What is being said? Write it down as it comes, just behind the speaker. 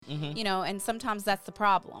and sometimes that's the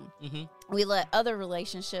problem. We let other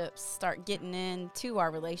relationships start getting into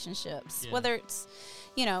our relationships, whether it's,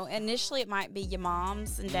 initially it might be your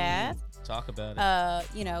moms and dad. Talk about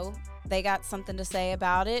it. They got something to say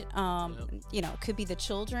about it. It could be the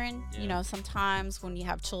children. Sometimes when you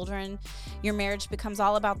have children, your marriage becomes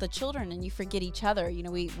all about the children and you forget each other.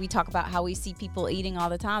 We talk about how we see people eating all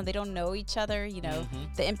the time. They don't know each other.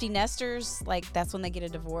 The empty nesters, like that's when they get a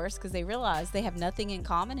divorce because they realize they have nothing in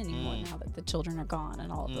common anymore now that the children are gone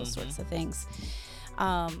and all of those sorts of things.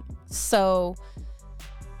 So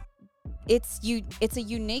it's a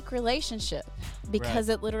unique relationship because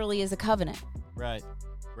it literally is a covenant. Right.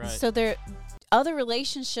 So other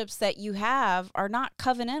relationships that you have are not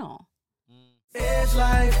covenantal. Edge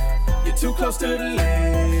life, you're too close to the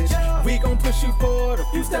ledge. We gon' push you forward a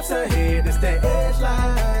few steps ahead. It's that edge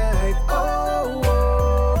life. Oh,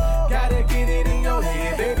 gotta get it in your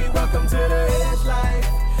head, baby. Welcome to the edge life.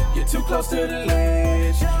 You're too close to the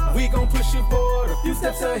ledge. We gon' push you forward a few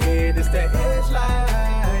steps ahead. It's that edge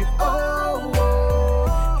life. Oh,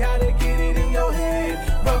 gotta get it in your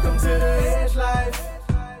head. Welcome to the edge life.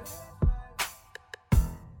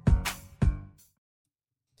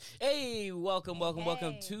 Hey, welcome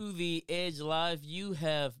to the Edge Live. You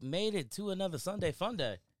have made it to another Sunday Fun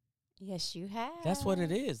Day. Yes, you have. That's what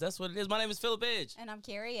it is. My name is Philip Edge. And I'm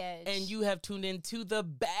Carrie Edge. And you have tuned in to the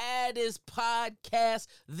baddest podcast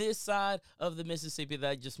this side of the Mississippi.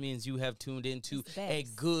 That just means you have tuned into a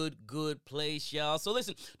good place, y'all. So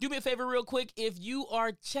listen, do me a favor real quick. If you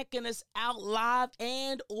are checking us out live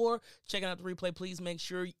and or checking out the replay, please make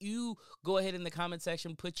sure you go ahead in the comment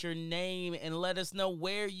section, put your name, and let us know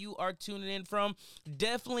where you are tuning in from.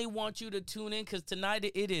 Definitely want you to tune in because tonight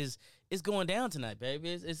it's going down tonight, baby.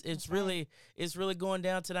 It's really going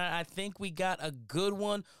down tonight. I think we got a good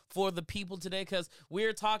one for the people today because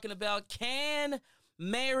we're talking about, can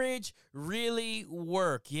marriage really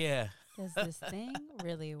work? Yeah. Does this thing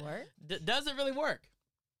really work? Does it really work?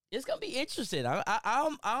 It's gonna be interesting.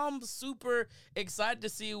 I'm super excited to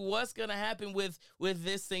see what's gonna happen with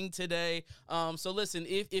this thing today. So listen,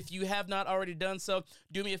 if you have not already done so,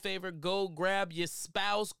 do me a favor. Go grab your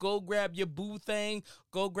spouse. Go grab your boo thing.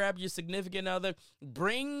 Go grab your significant other.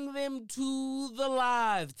 Bring them to the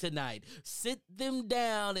live tonight. Sit them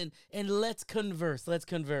down and let's converse. Let's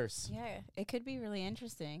converse. Yeah, it could be really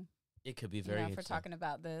interesting. It could be very interesting. For talking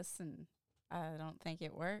about this, and I don't think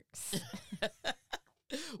it works.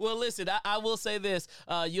 Well, listen, I will say this.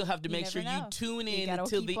 You'll have to make sure you tune in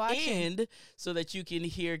till the end so that you can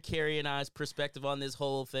hear Carrie and I's perspective on this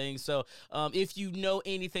whole thing. So if you know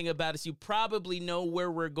anything about us, you probably know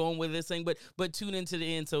where we're going with this thing, but tune in to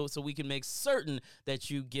the end so we can make certain that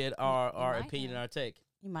you get our opinion and our take.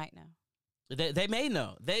 You might know. They may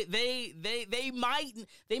know. They may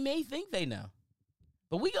think they know.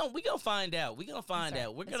 But we gonna find out. We're gonna find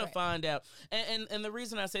out. We're gonna find out. And the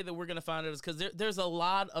reason I say that we're gonna find out is because there's a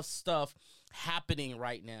lot of stuff happening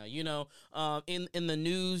right now. In the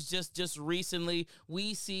news just recently,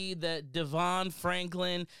 we see that Devon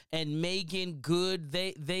Franklin and Meagan Good,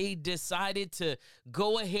 they decided to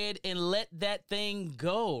go ahead and let that thing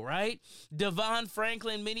go, right? Devon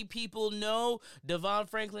Franklin, many people know Devon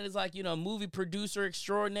Franklin is like, movie producer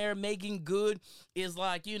extraordinaire. Meagan Good is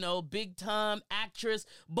like, big time actress,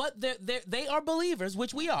 but they are believers,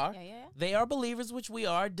 which we are. Yeah. They are believers, which we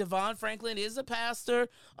are. Devon Franklin is a pastor,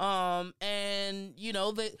 and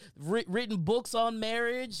they written books on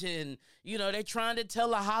marriage, and they're trying to tell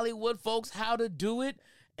the Hollywood folks how to do it.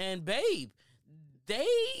 And babe,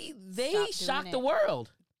 they shocked the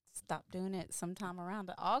world. Stop doing it sometime around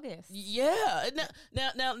August. Yeah.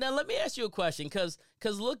 Now, let me ask you a question, because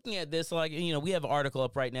looking at this, we have an article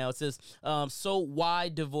up right now. It says, so why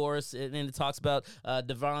divorce? And it talks about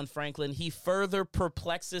Devon Franklin. He further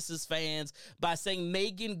perplexes his fans by saying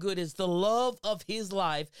Meagan Good is the love of his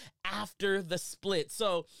life after the split.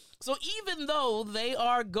 So even though they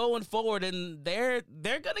are going forward and they're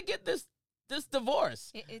gonna get this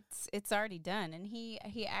divorce, it's already done. And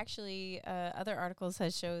he actually other articles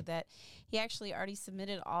has showed that he actually already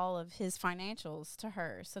submitted all of his financials to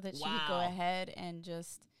her so that she could go ahead and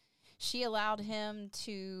she allowed him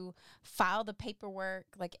to file the paperwork,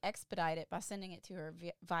 expedite it by sending it to her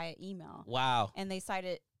via email. Wow. And they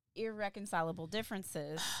cited irreconcilable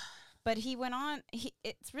differences. But he went on,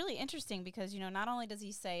 it's really interesting because, not only does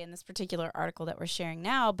he say in this particular article that we're sharing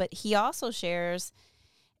now, but he also shares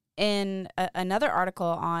in another article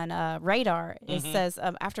on Radar. It says,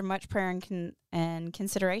 after much prayer and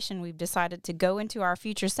consideration, we've decided to go into our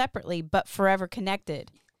future separately, but forever connected.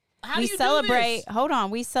 How do you do this?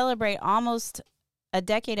 We celebrate almost a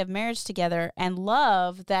decade of marriage together and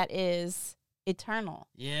love that is eternal.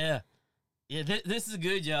 Yeah. Yeah, this is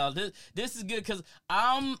good, y'all. This is good because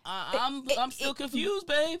I'm still confused,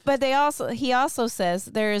 babe. But he also says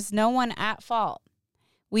there is no one at fault.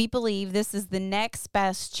 We believe this is the next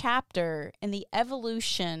best chapter in the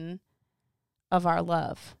evolution of our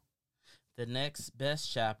love. The next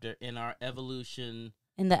best chapter in our evolution.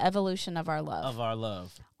 In the evolution of our love. Of our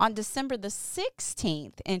love. On December the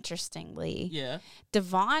 16th, interestingly, yeah,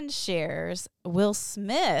 Devon shares Will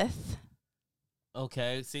Smith.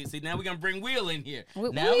 Okay, see, now we're gonna bring Will in here.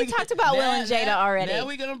 We talked about Will and Jada already. Now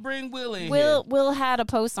we're gonna bring Will in here. Will had a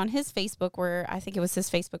post on his Facebook where I think it was his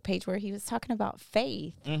Facebook page where he was talking about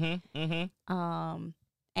faith. And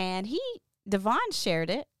Devon shared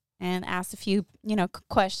it and asked a few,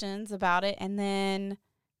 questions about it, and then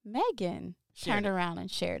Megan turned around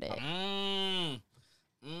and shared it.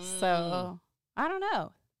 So I don't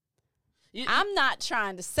know. I'm not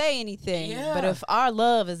trying to say anything, but if our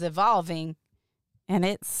love is evolving. And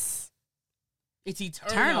it's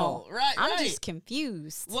eternal. Right. I'm just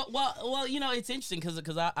confused. Well, it's interesting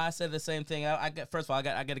because I said the same thing. First of all, I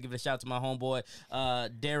got to give a shout out to my homeboy,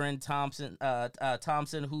 Darren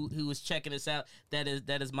Thompson, who was checking us out.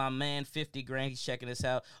 That is my man, 50 grand. He's checking us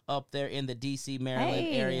out up there in the DC, Maryland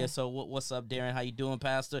area. So what's up, Darren? How you doing,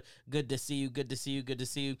 Pastor? Good to see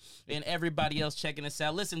you. And everybody else checking us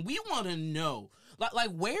out. Listen, we want to know,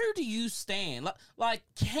 like, where do you stand? Like,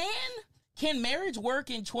 Can marriage work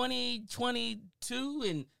in 2022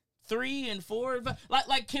 and 3 and 4?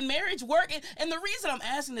 Like, can marriage work? And the reason I'm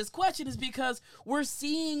asking this question is because we're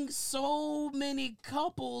seeing so many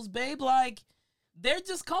couples, babe, like, they're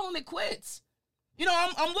just calling it quits.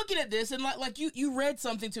 I'm looking at this, and like you read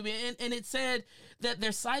something to me, and it said that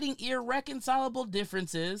they're citing irreconcilable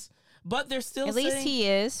differences, but they're still at least he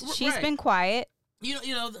is. She's been quiet.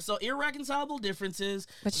 So irreconcilable differences.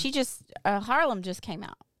 But she just, Harlem just came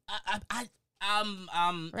out. Right?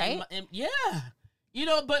 Yeah.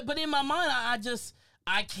 But in my mind,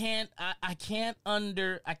 I can't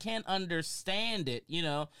understand it,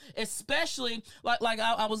 especially like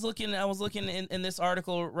I was looking in this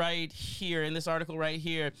article right here.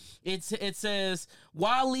 It says,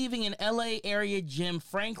 while leaving an LA area gym,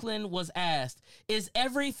 Franklin was asked, "Is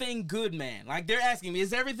everything good, man?" Like, they're asking me,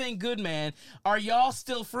 "Is everything good, man? Are y'all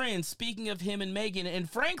still friends?" Speaking of him and Megan, and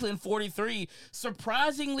Franklin, 43,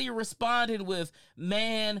 surprisingly responded with,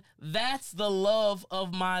 "Man, that's the love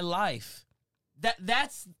of my life."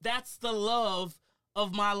 That's the love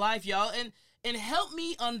of my life, y'all. And help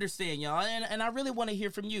me understand, y'all. And I really want to hear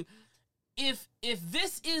from you. If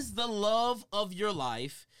this is the love of your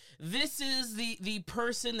life, this is the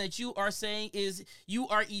person that you are saying is you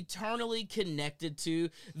are eternally connected to.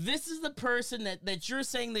 This is the person that you're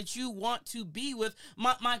saying that you want to be with.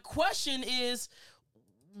 My question is,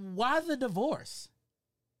 why the divorce?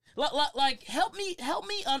 Like help me.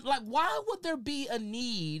 Like, why would there be a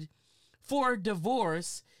need for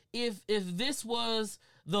divorce if this was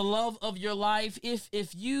the love of your life?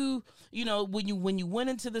 If you when you went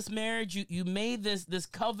into this marriage, you made this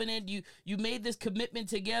covenant, you made this commitment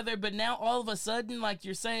together, but now all of a sudden, like,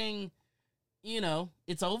 you're saying,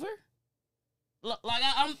 it's over. Like,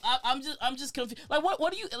 I'm just confused. Like,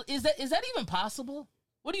 what do you, is that even possible?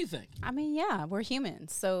 What do you think? I mean, yeah, we're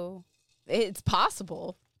humans, so it's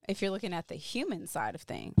possible. If you're looking at the human side of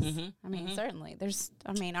things, I mean, certainly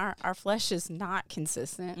our flesh is not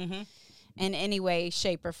consistent in any way,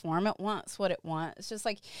 shape, or form. It wants what it wants. It's just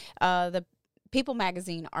like the People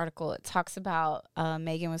magazine article. It talks about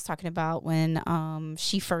Megan was talking about when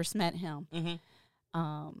she first met him,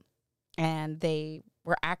 and they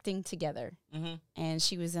were acting together, and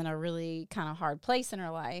she was in a really kind of hard place in her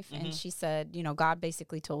life, and she said, God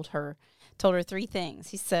basically told her 3 things.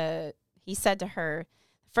 He said to her,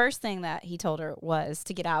 first thing that he told her was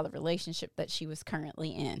to get out of the relationship that she was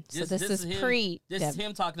currently in. So this is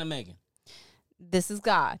him talking to Megan. This is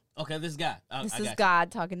God. Okay, this is God. This is God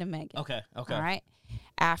talking to Megan. Okay. All right.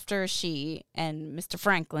 After she and Mr.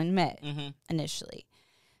 Franklin met initially.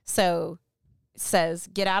 So it says,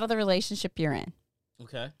 get out of the relationship you're in.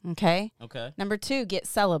 Okay. Number 2, get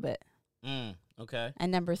celibate. Okay.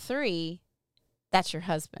 And number 3, that's your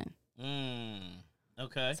husband.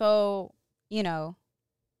 Okay. So,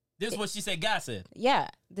 this is what she said God said. Yeah,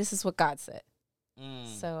 this is what God said.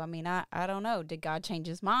 So, I mean, I don't know. Did God change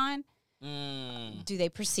his mind? Do they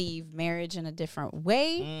perceive marriage in a different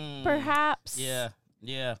way, perhaps? Yeah.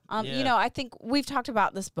 I think we've talked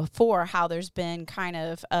about this before, how there's been kind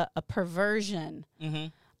of a perversion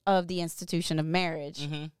of the institution of marriage.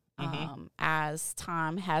 As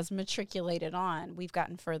time has matriculated on, we've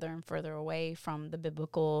gotten further and further away from the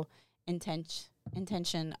biblical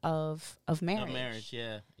intention of marriage. Of marriage,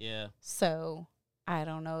 yeah. So I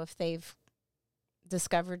don't know if they've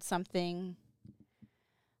discovered something.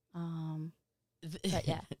 But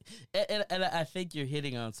yeah. and I think you're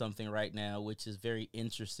hitting on something right now, which is very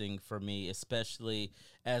interesting for me, especially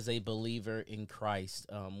as a believer in Christ,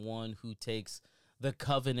 one who takes the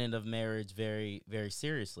covenant of marriage very, very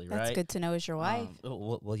seriously, right? That's good to know as your wife.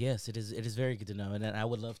 Well, yes, it is. It is very good to know, and I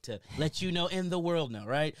would love to let you know and the world know,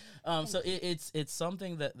 right? So it's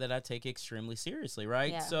something that I take extremely seriously,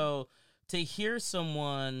 right? Yeah. So to hear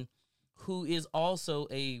someone who is also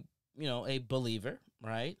a believer,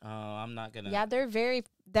 right? I'm not gonna. Yeah, they're very.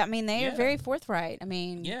 I mean, they are very forthright. I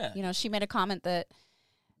mean, yeah. She made a comment that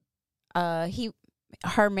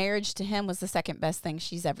her marriage to him was the second best thing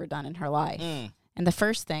she's ever done in her life, and the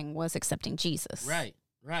first thing was accepting Jesus.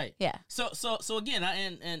 Right. Yeah. So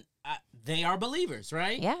again, they are believers,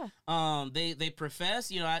 right? Yeah. They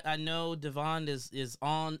profess. I know Devon is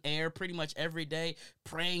on air pretty much every day,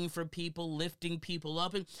 praying for people, lifting people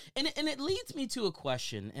up, and it leads me to a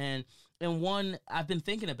question, and one I've been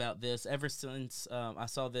thinking about this ever since I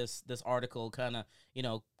saw this article kind of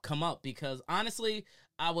come up, because honestly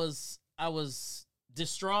I was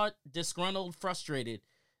distraught, disgruntled, frustrated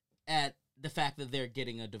at the fact that they're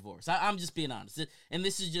getting a divorce. I'm just being honest, and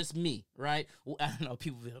this is just me, right? I don't know.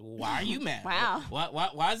 People be like, "Why are you mad?" Wow.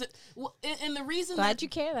 Why is it? Well, and the reason Glad you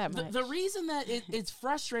care that much. The reason that it's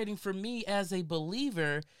frustrating for me as a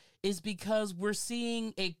believer is because we're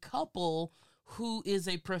seeing a couple who is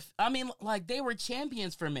they were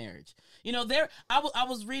champions for marriage. I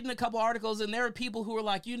was reading a couple articles, and there were people who were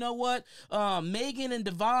like, you know what, Megan and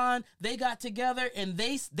Devon, they got together and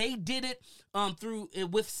they did it through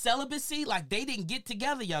with celibacy. Like, they didn't get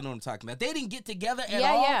together. Y'all know what I'm talking about. They didn't get together at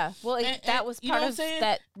all. Yeah. Well, that was part of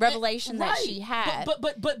that revelation that she had.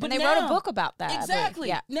 But and they now, wrote a book about that. Exactly.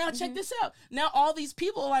 Yeah. Now check this out. Now all these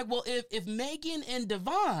people are like, well, if Megan and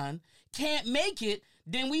Devon can't make it,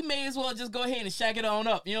 then we may as well just go ahead and shack it on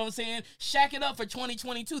up. You know what I'm saying? Shack it up for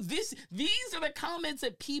 2022. These are the comments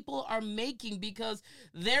that people are making, because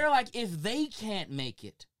they're like, if they can't make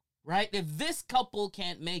it, right? If this couple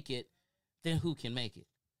can't make it, then who can make it?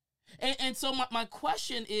 And so my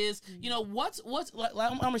question is, what's like,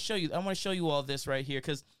 I'm going to show you. I want to show you all this right here,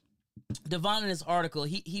 because Devon in his article,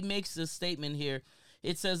 he makes this statement here.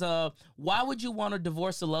 It says, why would you want to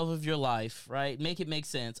divorce the love of your life, right? Make it make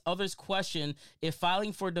sense. Others question if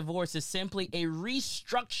filing for divorce is simply a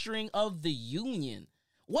restructuring of the union.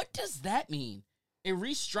 What does that mean? A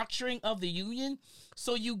restructuring of the union?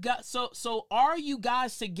 So are you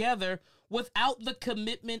guys together without the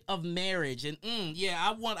commitment of marriage? And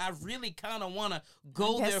I really kind of want to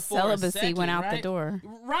go there for celibacy a second, went out right? the door.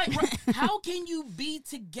 Right. How can you be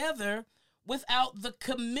together without the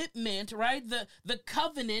commitment, right? The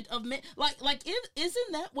covenant of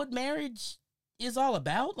isn't that what marriage is all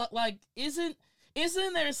about? Like isn't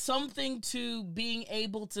there something to being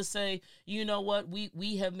able to say, you know what,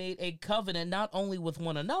 we have made a covenant not only with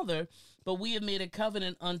one another, but we have made a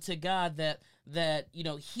covenant unto God that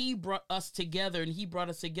he brought us together, and he brought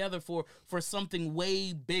us together for something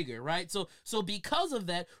way bigger, right? So because of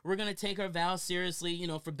that, we're going to take our vows seriously,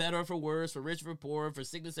 for better or for worse, for rich or for poor, for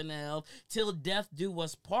sickness and health, till death do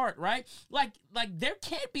us part, right? Like there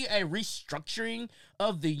can't be a restructuring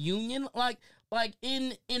of the union. Like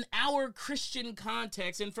in our Christian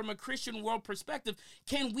context and from a Christian world perspective,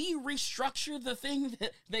 can we restructure the thing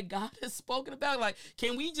that God has spoken about? Like,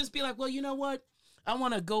 can we just be like, well, you know what? I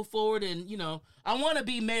want to go forward and, I want to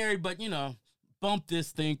be married, but, bump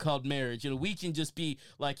this thing called marriage. We can just be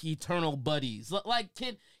like eternal buddies. Like,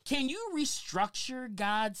 can you restructure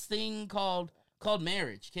God's thing called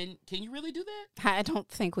marriage? Can you really do that? I don't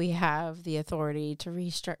think we have the authority to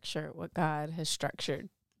restructure what God has structured.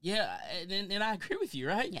 Yeah, and I agree with you,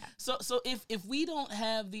 right? Yeah. So if we don't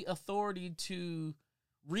have the authority to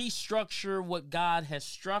restructure what God has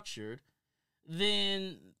structured,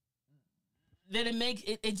 then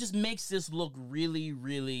it just makes this look really,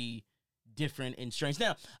 really different and strange.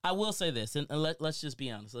 Now, I will say this, and let's just be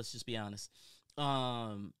honest.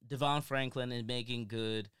 Devon Franklin and Megan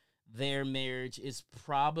Good, their marriage is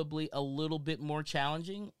probably a little bit more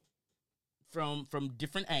challenging from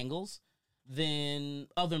different angles than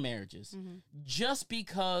other marriages, just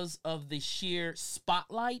because of the sheer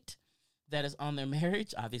spotlight that is on their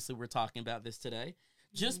marriage. Obviously, we're talking about this today.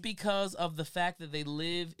 Just because of the fact that they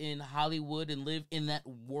live in Hollywood and live in that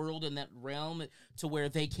world and that realm to where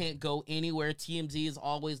they can't go anywhere. TMZ is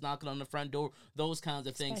always knocking on the front door, those kinds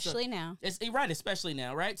of things. Especially now. Especially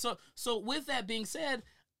now, right? So with that being said,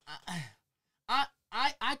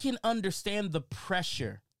 I can understand the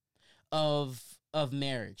pressure of of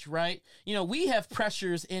marriage, right? You know, we have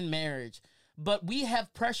pressures in marriage, but we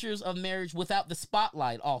have pressures of marriage without the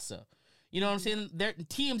spotlight also. You know what I'm saying?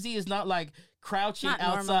 TMZ is not like crouching Not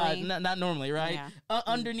outside, normally. not normally, right? Yeah.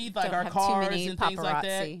 Underneath like Don't our have too cars many and things like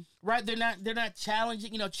that, paparazzi. right? They're not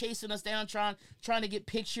challenging, you know, chasing us down, trying to get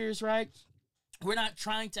pictures, right? We're not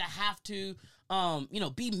trying to have to, you know,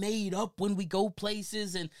 be made up when we go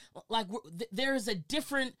places, and like there is a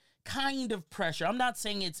different kind of pressure. I'm not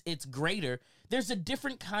saying it's greater. There's a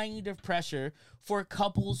different kind of pressure for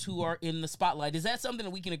couples who are in the spotlight. Is that something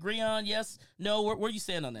that we can agree on? Yes? No? Where you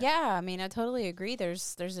stand on that? Yeah, I mean, I totally agree.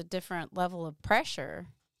 There's a different level of pressure,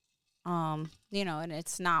 you know, and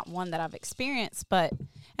it's not one that I've experienced, and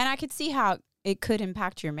I could see how it could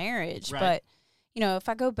impact your marriage. Right. But, you know, if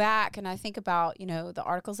I go back and I think about, you know, the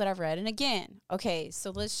articles that I've read, and again, okay,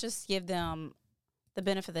 so let's just give them the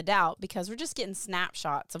benefit of the doubt because we're just getting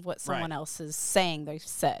snapshots of what someone else is saying they've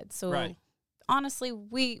said. So honestly,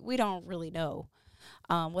 we don't really know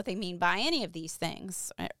what they mean by any of these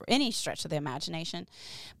things, any stretch of the imagination.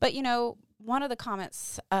 But, you know, one of the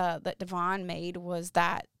comments that Devon made was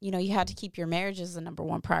that, you know, you had to keep your marriage as the number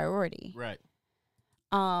one priority. Right.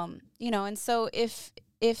 You know, and so if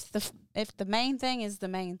the main thing is the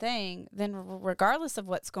main thing, then regardless of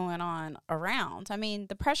what's going on around, I mean,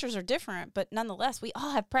 the pressures are different, but nonetheless, we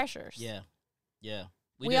all have pressures. Yeah. Yeah.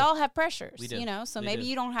 We all have pressures, We do. you know, so We maybe do.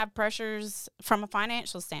 you don't have pressures from a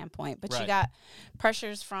financial standpoint, but you Right. got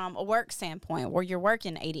pressures from a work standpoint where you're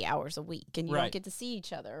working 80 hours a week and you Right. don't get to see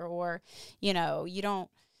each other, or, you know,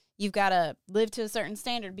 you've got to live to a certain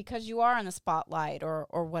standard because you are in the spotlight or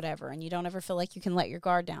whatever, and you don't ever feel like you can let your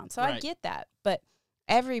guard down. So I Right. get that, but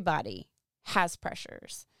everybody has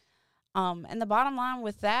pressures. And the bottom line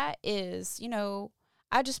with that is, you know,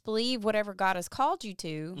 I just believe whatever God has called you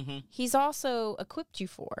to, Mm-hmm. He's also equipped you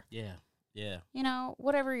for. Yeah. Yeah. You know,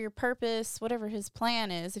 whatever your purpose, whatever His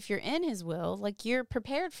plan is, if you're in His will, like, you're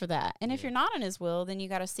prepared for that. And if Yeah. you're not in His will, then you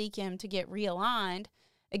got to seek Him to get realigned,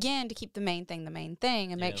 again, to keep the main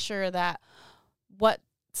thing, and make sure that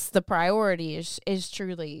what's the priority is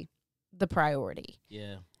truly the priority.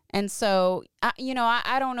 Yeah. And so,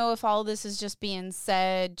 I don't know if all of this is just being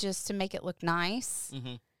said just to make it look nice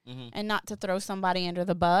Mm-hmm. Mm-hmm. and not to throw somebody under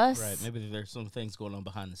the bus. Right. Maybe there's some things going on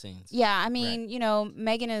behind the scenes. Yeah, I mean, you know,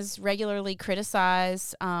 Megan is regularly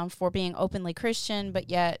criticized for being openly Christian, but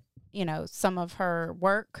yet, you know, some of her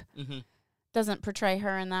work Mm-hmm. doesn't portray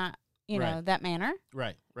her in that, you know, Right. that manner.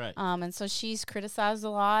 Right. Right. And so she's criticized a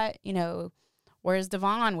lot. You know, where's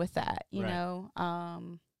Devon with that? You Right. know,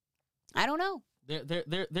 I don't know.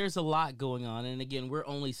 There's a lot going on, and again, we're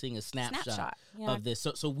only seeing a snapshot You know, of this.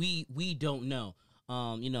 So we don't know.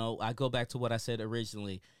 You know, I go back to what I said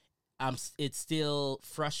originally. It still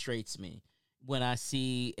frustrates me when I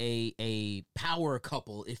see a power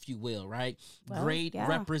couple, if you will, right? Well, Great yeah.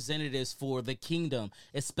 representatives for the kingdom,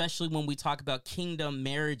 especially when we talk about kingdom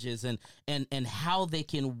marriages and how they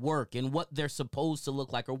can work and what they're supposed to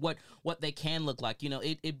look like or what they can look like. You know,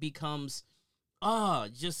 it becomes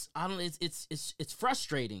it's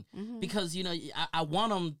frustrating Mhm. because, you know, I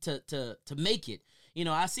want them to make it. You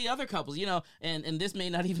know, I see other couples, you know, and this may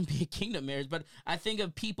not even be a kingdom marriage, but I think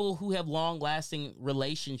of people who have long-lasting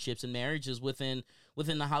relationships and marriages within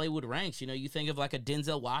the Hollywood ranks. You know, you think of like a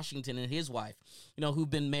Denzel Washington and his wife, you know, who've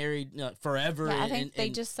been married forever. Yeah, I and, think they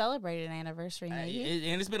and, just celebrated an anniversary, maybe.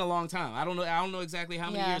 and it's been a long time. I don't know exactly how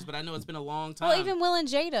many Yeah. years, but I know it's been a long time. Well, even Will and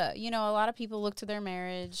Jada, you know, a lot of people look to their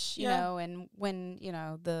marriage, you Yeah. know, and when, you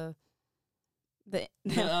know, the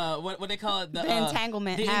what they call it, the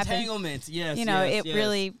entanglement the happened, entanglement. Yes, you know, yes,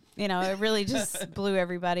 it yes. really just blew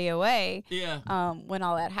everybody away. Yeah. When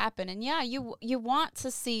all that happened. And yeah, you want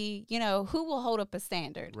to see, you know, who will hold up a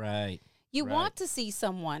standard. Right. You Right. want to see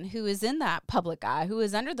someone who is in that public eye, who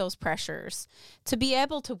is under those pressures, to be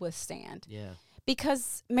able to withstand. Yeah.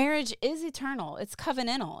 Because marriage is eternal. It's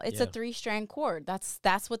covenantal. It's a Yeah. 3-strand cord.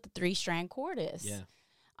 That's what the 3-strand cord is. Yeah.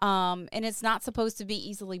 And it's not supposed to be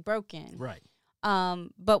easily broken. Right.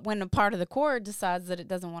 But when a part of the cord decides that it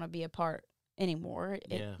doesn't want to be a part anymore,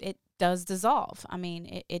 Yeah. it does dissolve. I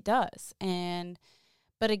mean, it does.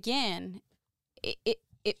 But again,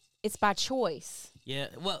 it's by choice. Yeah,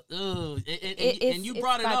 well, It's and you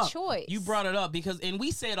brought it by up. choice. You brought it up because, and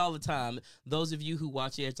we say it all the time. Those of you who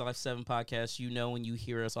watch the Edge Life 7 podcast, you know, and you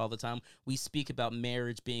hear us all the time, we speak about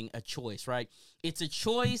marriage being a choice, right? It's a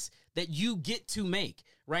choice that you get to make,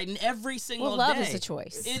 right? And every single love day. is a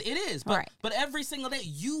choice. It is, but, Right. but every single day,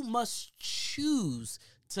 you must choose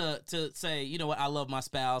to say, you know what, I love my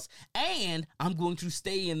spouse and I'm going to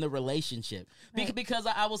stay in the relationship. Right. Because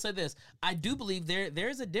I will say this, I do believe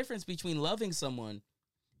there's a difference between loving someone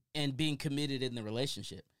and being committed in the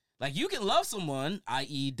relationship. Like, you can love someone,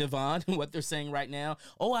 i.e. Devon, what they're saying right now.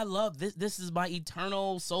 Oh, I love this. This is my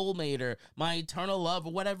eternal soulmate or my eternal love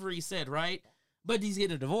or whatever he said, right? But he's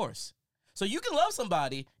getting a divorce. So you can love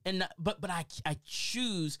somebody, but I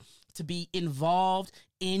choose to be involved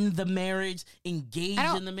in the marriage,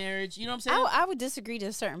 engaged in the marriage. You know what I'm saying? I would disagree to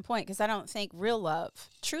a certain point because I don't think real love,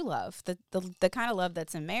 true love, the kind of love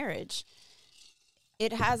that's in marriage,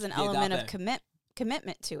 it has an element of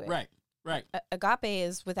commitment to it. Right. Right. Agape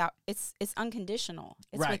is it's unconditional.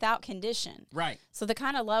 It's without condition. Right. So the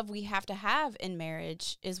kind of love we have to have in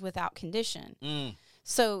marriage is without condition. Mm.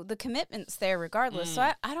 So the commitment's there regardless.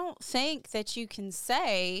 So I don't think that you can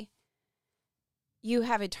say you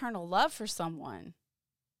have eternal love for someone,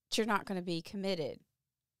 but you're not going to be committed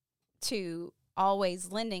to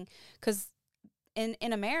always lending. Because in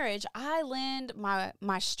a marriage, I lend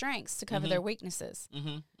my strengths to cover their weaknesses.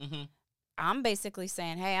 Mm-hmm. Mm-hmm. I'm basically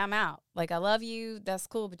saying, hey, I'm out. Like, I love you. That's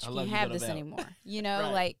cool, but you can't have this anymore. You know,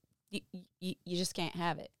 like, you just can't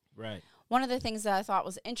have it. Right. One of the things that I thought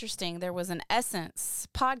was interesting, there was an Essence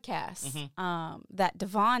podcast that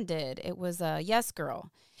Devon did. It was a Yes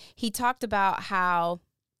Girl. He talked about how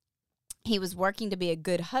he was working to be a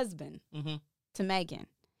good husband to Megan.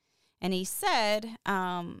 And he said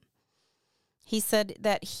that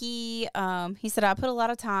he said, I put a lot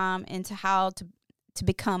of time into how to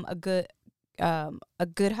become a good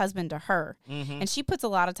husband to her. And she puts a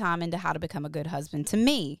lot of time into how to become a good husband to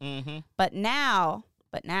me. But now,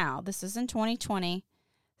 this is in 2020,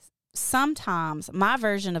 sometimes my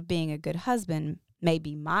version of being a good husband may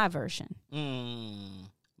be my version.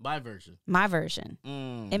 My version. My version.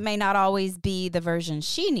 It may not always be the version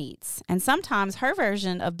she needs. And sometimes her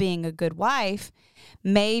version of being a good wife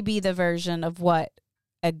may be the version of what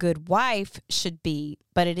a good wife should be,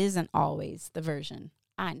 but it isn't always the version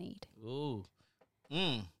I need. Ooh.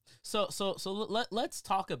 So let's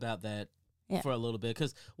talk about that for a little bit,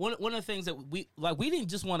 because one of the things that we didn't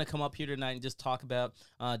just want to come up here tonight and just talk about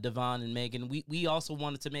Devon and Megan. We also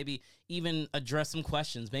wanted to maybe even address some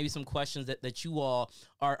questions, maybe some questions that you all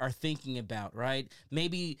are thinking about, right?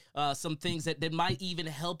 Maybe some things that might even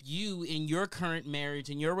help you in your current marriage,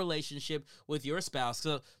 in your relationship with your spouse.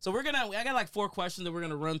 So I got like 4 questions that we're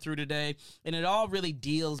gonna run through today, and it all really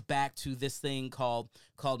deals back to this thing called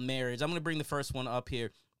marriage. I'm gonna bring the first one up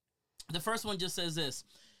here. The first one just says this: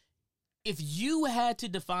 if you had to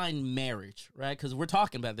define marriage, right, because we're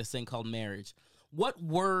talking about this thing called marriage, what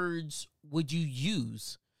words would you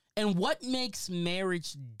use? And what makes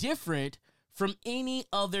marriage different from any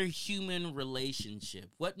other human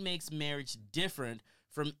relationship? What makes marriage different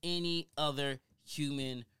from any other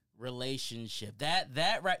human relationship?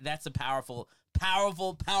 That's a powerful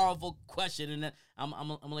question. And I'm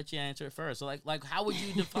gonna let you answer it first. So like how would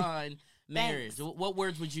you define marriage? What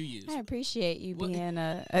words would you use? I appreciate you being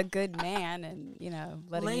a good man and,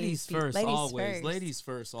 letting ladies me first, always. first. Ladies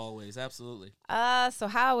first, always. Absolutely. So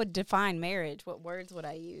how I would define marriage? What words would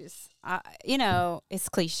I use? It's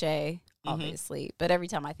cliche, obviously, but every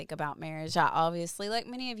time I think about marriage, I obviously, like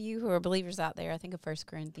many of you who are believers out there, I think of 1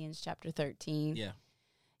 Corinthians chapter 13. Yeah.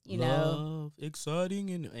 Love, exciting,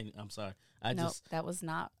 and I'm sorry. That was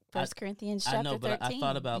not 1 Corinthians chapter 13. I know, but 13. I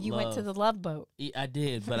thought about you love. Went to the love boat. I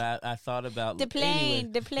did, but I thought about the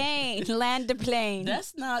plane, land the plane.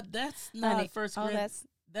 That's not Honey, 1 Corinthians.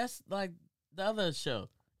 That's like the other show.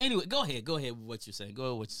 Anyway, go ahead with what you're saying. Go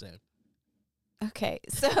ahead with what you're saying. Okay,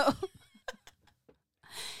 so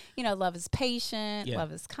love is patient,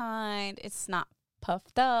 love is kind. It's not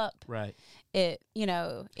puffed up. Right. It's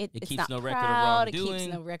keeps not no proud. record of wrongdoing. It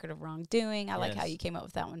keeps no record of wrongdoing. I like how you came up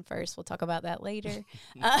with that one first. We'll talk about that later.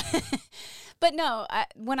 But no,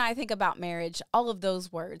 when I think about marriage, all of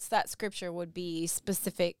those words, that scripture would be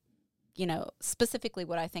specific, specifically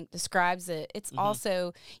what I think describes it. It's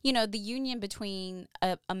also, the union between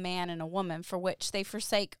a man and a woman, for which they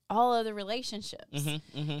forsake all other relationships,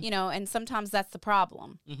 and sometimes that's the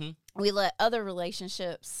problem. We let other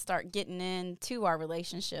relationships start getting into our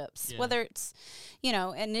relationships, whether it's,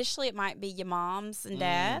 initially it might be your moms and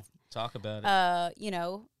dad. Talk about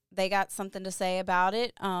it. They got something to say about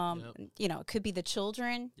it. It could be the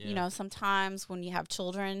children. Yeah. Sometimes when you have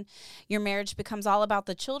children, your marriage becomes all about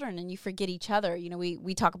the children and you forget each other.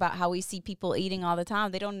 We talk about how we see people eating all the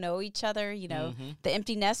time. They don't know each other. The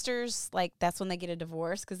empty nesters, like that's when they get a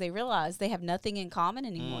divorce because they realize they have nothing in common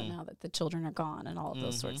anymore now that the children are gone and all of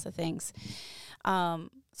those sorts of things.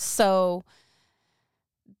 So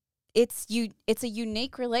it's a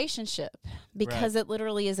unique relationship because it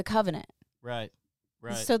literally is a covenant. Right.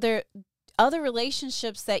 Right. So other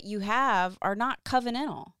relationships that you have are not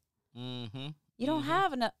covenantal. You don't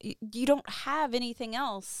have enough. You don't have anything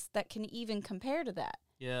else that can even compare to that.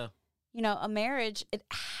 Yeah. You know, a marriage, it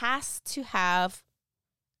has to have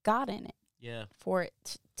God in it. Yeah. For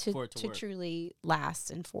it to work. truly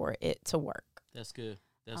last and for it to work. That's good.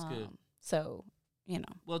 That's good. So, you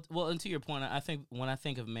know. Well, and to your point, I think when I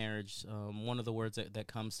think of marriage, one of the words that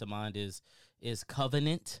comes to mind is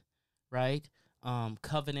covenant, right?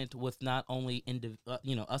 Covenant with not only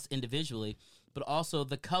us individually, but also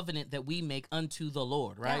the covenant that we make unto the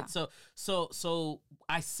Lord, right? Yeah. So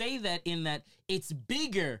I say that in that it's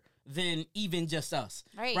bigger than even just us,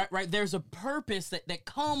 right? There's a purpose that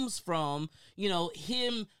comes from,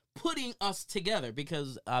 him putting us together,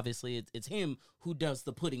 because obviously it's him who does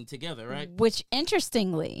the putting together, right? Which,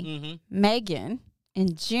 interestingly, Megan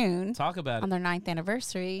in June, talk about on their 9th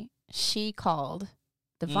anniversary, she called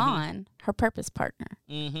Devon her purpose partner.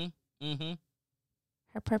 Her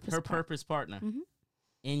purpose partner.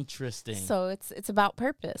 Interesting. So it's about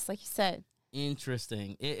purpose, like you said.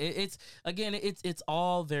 Interesting. It's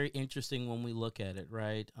all very interesting when we look at it,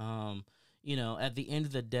 right? At the end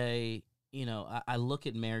of the day, I look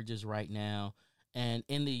at marriages right now, and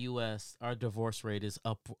in the U.S., our divorce rate is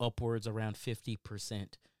upwards around 50%.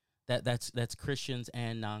 That's Christians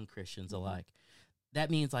and non-Christians alike.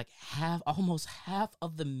 That means like almost half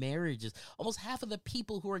of the marriages, almost half of the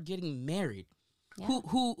people who are getting married,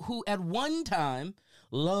 who at one time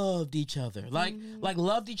loved each other, like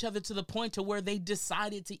loved each other to the point to where they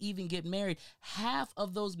decided to even get married. Half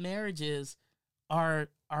of those marriages are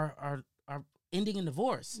ending in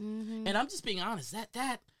divorce. And I'm just being honest,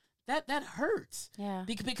 that hurts. Yeah.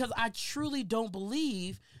 Because I truly don't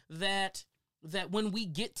believe that when we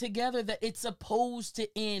get together that it's supposed to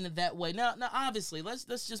end that way. Now obviously, let's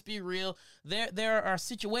just be real. There are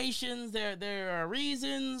situations, there are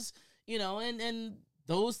reasons, and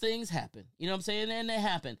those things happen. You know what I'm saying? And they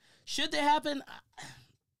happen. Should they happen?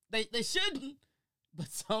 They shouldn't,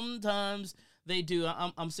 but sometimes they do.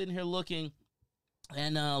 I'm sitting here looking,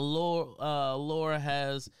 and Laura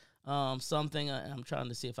has something. I'm trying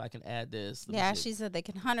to see if I can add this. She said they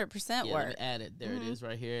can 100% work. Let me add it. There it is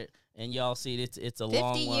right here. And y'all see it's a long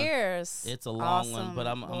one. 50 years. It's a long one, but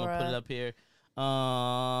I'm going to put it up here.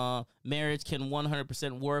 Marriage can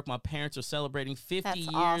 100% work. My parents are celebrating 50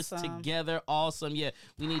 years together. Awesome. Yeah,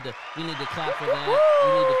 we need to clap for that. We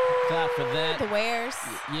need to clap for that. The Wares.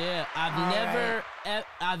 Yeah,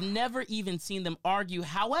 I've never even seen them argue.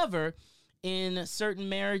 However, in certain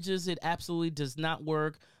marriages, it absolutely does not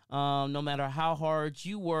work. No matter how hard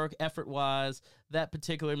you work effort-wise, that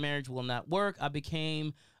particular marriage will not work. I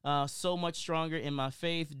became so much stronger in my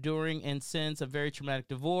faith during and since a very traumatic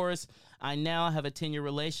divorce. I now have a 10-year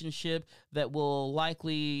relationship that will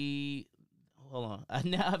likely... I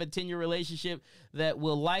now have a 10-year relationship that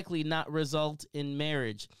will likely not result in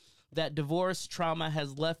marriage. That divorce trauma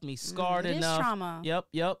has left me scarred enough. It is trauma.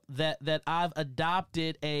 Yep. That I've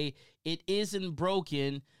adopted it isn't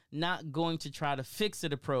broken, not going to try to fix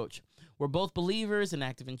it approach. We're both believers and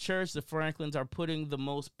active in church. The Franklins are putting the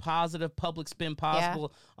most positive public spin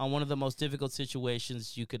possible on one of the most difficult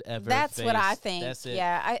situations you could ever That's face. what I think. That's it.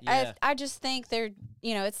 Yeah. I just think they're,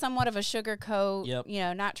 it's somewhat of a sugarcoat, Yep.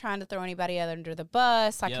 Not trying to throw anybody under the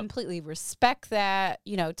bus. I completely respect that,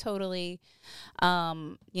 totally.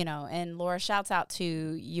 And Laura, shouts out to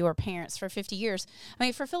your parents for 50 years. I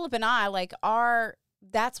mean, for Philip and I,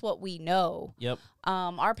 that's what we know. Yep.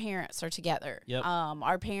 Our parents are together. Yep.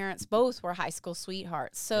 Our parents both were high school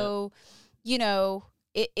sweethearts. So,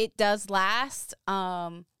 it does last.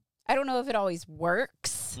 I don't know if it always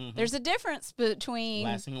works. There's a difference between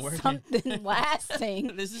lasting and working. Something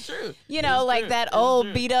lasting. This is true. That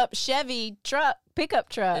old beat up Chevy pickup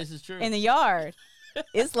truck This is true. in the yard.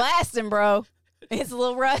 It's lasting, bro. It's a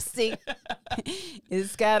little rusty.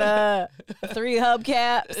 It's got 3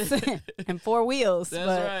 hubcaps and 4 wheels.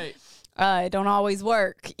 That's right. It don't always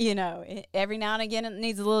work. Every now and again it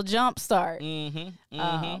needs a little jump start. But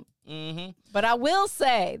I will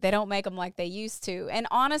say they don't make them like they used to. And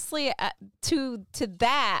honestly, to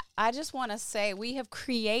that, I just want to say we have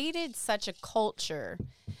created such a culture.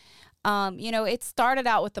 It started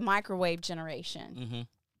out with the microwave generation.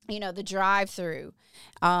 The drive-through.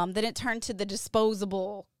 Then it turned to the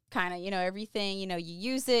disposable kind of, everything, you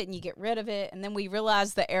use it and you get rid of it. And then we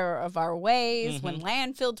realized the error of our ways when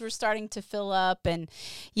landfills were starting to fill up and,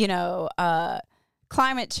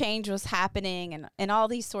 climate change was happening and all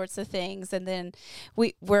these sorts of things. And then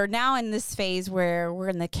we're now in this phase where we're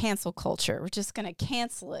in the cancel culture. We're just going to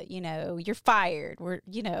cancel it. You're fired. We're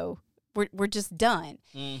just done.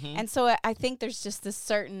 And so I think there's just this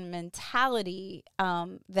certain mentality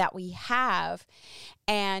that we have.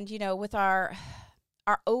 And, with our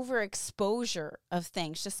our overexposure of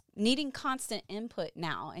things, just needing constant input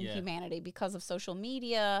now in humanity because of social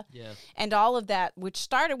media and all of that, which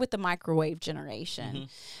started with the microwave generation.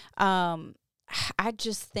 I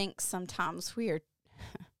just think sometimes we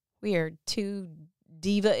are too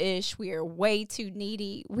diva-ish. We are way too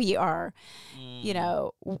needy. We are, you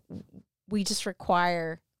know, we just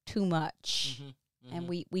require too much, and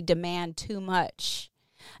we demand too much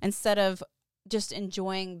instead of just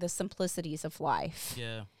enjoying the simplicities of life.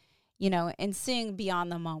 Yeah. You know, and seeing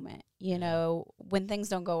beyond the moment. You know, when things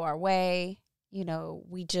don't go our way, you know,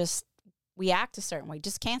 we act a certain way.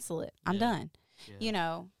 Just cancel it. I'm done. Yeah. You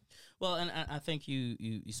know. Well, and I think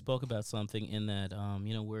you spoke about something in that,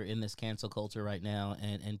 you know, we're in this cancel culture right now,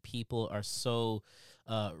 and people are so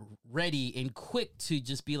ready and quick to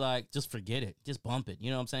just be like, just forget it, just bump it. You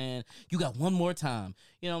know what I'm saying? You got one more time.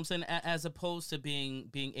 You know what I'm saying? As opposed to being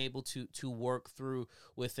able to work through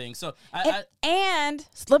with things. So and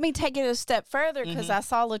let me take it a step further, because I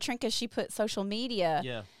saw LaTrinka, she put social media.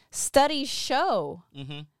 Yeah. Studies show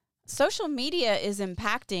social media is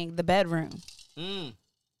impacting the bedroom.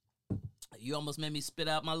 You almost made me spit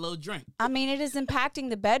out my little drink. I mean, it is impacting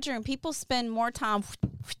the bedroom. People spend more time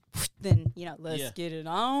than, you know, let's get it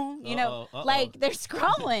on. You know, like they're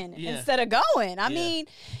scrolling instead of going. I mean,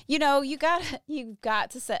 you know, you've got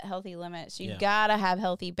to set healthy limits. You've got to have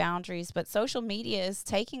healthy boundaries. But social media is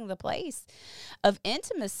taking the place of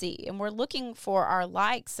intimacy. And we're looking for our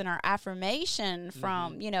likes and our affirmation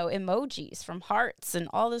from, you know, emojis, from hearts and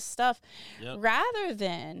all this stuff, rather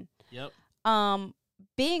than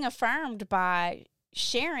being affirmed by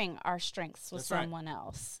sharing our strengths with someone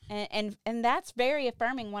else. And that's very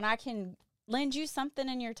affirming when I can lend you something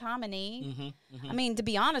in your time of need. I mean, to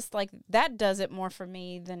be honest, like, that does it more for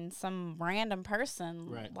me than some random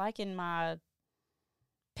person liking my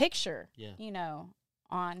picture, you know,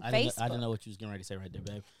 on Facebook. I didn't know what you was getting ready to say right there,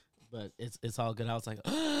 babe. But it's all good. I was like,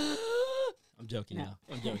 I'm joking now.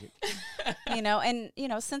 I'm joking. You know, and, you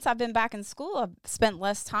know, since I've been back in school, I've spent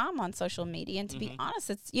less time on social media. And to be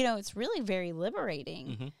honest, it's, you know, it's really very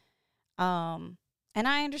liberating. And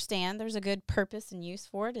I understand there's a good purpose and use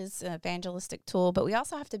for it as an evangelistic tool, but we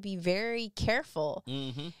also have to be very careful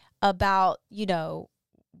about, you know,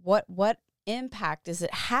 what impact is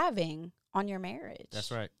it having on your marriage.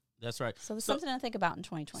 That's right. That's right. So there's something to think about in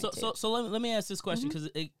 2022. So let me ask this question, because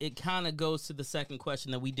it kind of goes to the second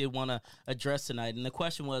question that we did want to address tonight. And the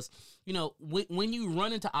question was, you know, when you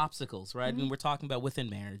run into obstacles, right, and we're talking about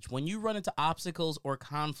within marriage, when you run into obstacles or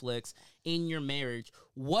conflicts in your marriage,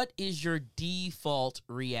 what is your default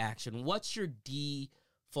reaction? What's your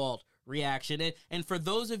default reaction? And for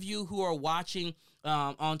those of you who are watching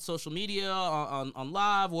on social media, on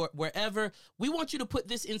live, or wherever, we want you to put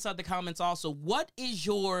this inside the comments also. What is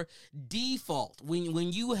your default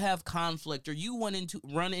when you have conflict or you run into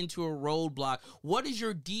a roadblock? What is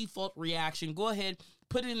your default reaction? Go ahead,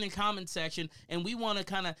 put it in the comment section, and we want to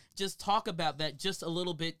kind of just talk about that just a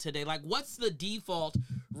little bit today. Like, what's the default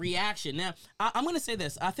reaction? Now, I'm going to say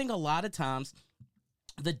this. I think a lot of times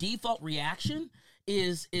the default reaction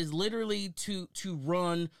is literally to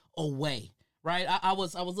run away. Right, I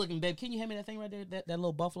was looking, babe. Can you hand me that thing right there? That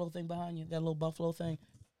little buffalo thing behind you. That little buffalo thing.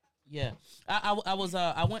 Yeah,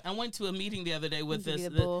 I went to a meeting the other day with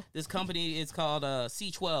this company. It's called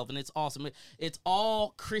C12, and it's awesome. It's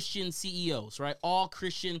all Christian CEOs, right? All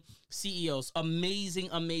Christian CEOs. Amazing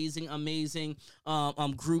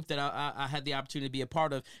group that I had the opportunity to be a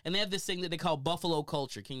part of. And they have this thing that they call Buffalo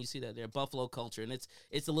culture. Can you see that there? Buffalo culture, and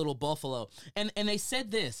it's a little buffalo. And they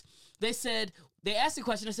said this. They asked the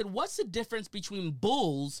question. I said, "What's the difference between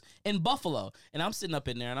bulls and buffalo?" And I'm sitting up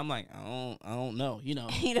in there, and I'm like, I don't know. You know,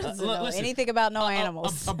 he doesn't know anything about no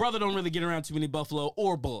animals. A brother don't really get around too many buffalo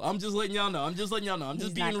or bull. I'm just letting y'all know. I'm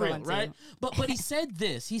just being real, right? But he said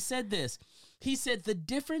this. He said the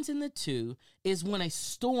difference in the two is when a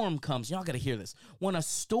storm comes. Y'all got to hear this. When a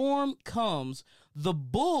storm comes, the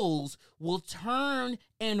bulls will turn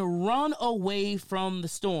and run away from the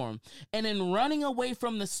storm. And in running away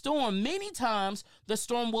from the storm, many times the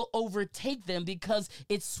storm will overtake them because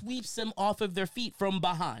it sweeps them off of their feet from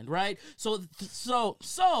behind, right? So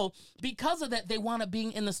because of that, they wind up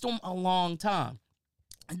being in the storm a long time.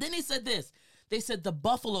 And then he said this. They said the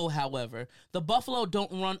buffalo, however, the buffalo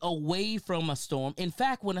don't run away from a storm. In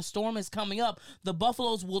fact, when a storm is coming up, the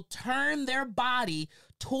buffaloes will turn their body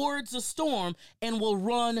towards the storm and will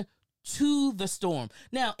run to the storm.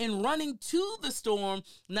 Now, in running to the storm,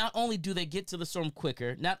 not only do they get to the storm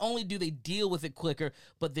quicker, not only do they deal with it quicker,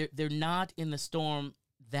 but they're not in the storm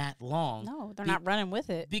that long. No, they're not running with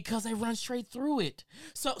it. Because they run straight through it.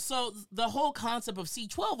 So the whole concept of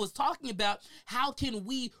C12 was talking about how can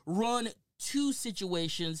we run to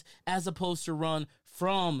situations as opposed to run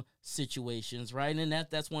from situations, right? And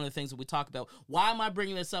that's one of the things that we talk about. Why am I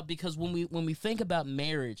bringing this up? Because when we think about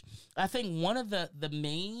marriage, I think one of the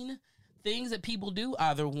main things that people do,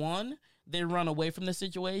 either one, they run away from the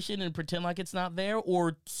situation and pretend like it's not there,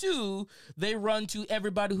 or two, they run to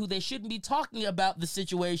everybody who they shouldn't be talking about the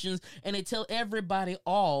situations, and they tell everybody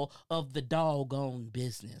all of the doggone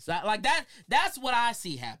business. That's what I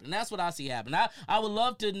see happening. That's what I see happening. I would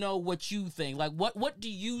love to know what you think. Like, what do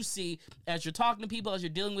you see as you're talking to people, as you're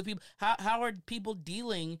dealing with people? How are people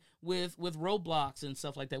dealing with roadblocks and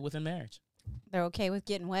stuff like that within marriage? They're okay with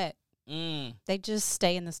getting wet. They just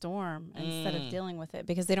stay in the storm instead of dealing with it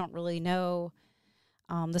because they don't really know.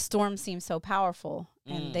 The storm seems so powerful,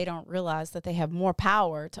 and they don't realize that they have more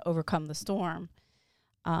power to overcome the storm.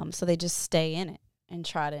 So they just stay in it and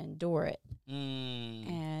try to endure it.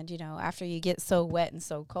 And, after you get so wet and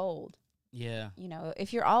so cold,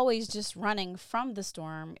 if you're always just running from the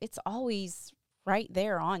storm, it's always right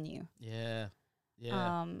there on you. Yeah.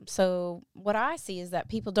 So what I see is that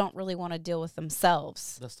people don't really want to deal with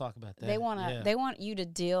themselves. Let's talk about that. They want you to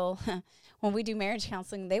deal when we do marriage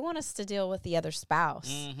counseling, they want us to deal with the other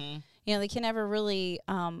spouse. They can never really,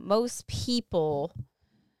 most people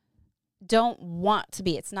don't want to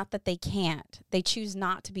be. It's not that they can't. They choose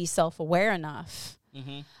not to be self-aware enough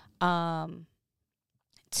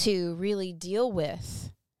to really deal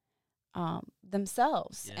with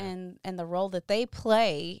themselves and the role that they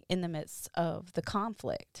play in the midst of the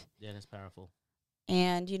conflict. Yeah, that's powerful.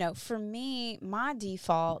 And, for me, my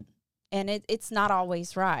default, and it's not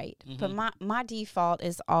always right, but my default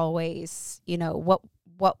is always,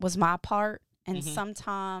 what was my part? And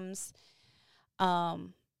sometimes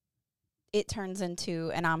it turns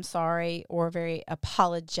into an I'm sorry or a very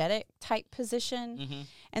apologetic type position.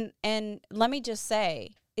 And let me just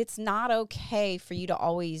say, it's not okay for you to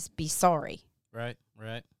always be sorry. Right.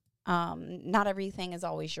 Not everything is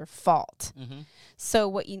always your fault. So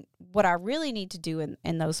what I really need to do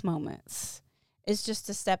in those moments is just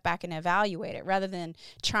to step back and evaluate it rather than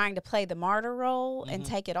trying to play the martyr role and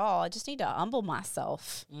take it all. I just need to humble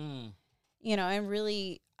myself, and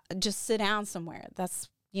really just sit down somewhere. That's,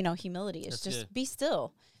 humility. It's just good. Be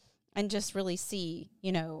still and just really see,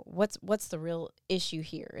 what's the real issue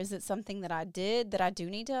here? Is it something that I did that I do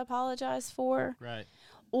need to apologize for? Right.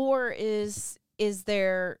 Or is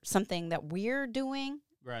there something that we're doing?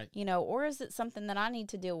 Right. Or is it something that I need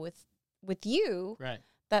to deal with you? Right.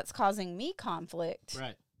 That's causing me conflict.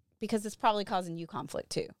 Right. Because it's probably causing you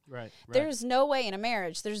conflict too. Right. There's no way in a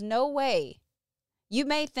marriage, there's no way. You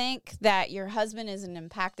may think that your husband isn't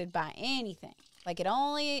impacted by anything. Like it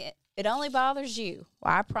only bothers you.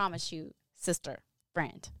 Well, I promise you, sister,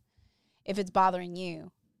 friend, if it's bothering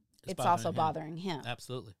you, it's also bothering him.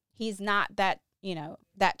 Absolutely. He's not that,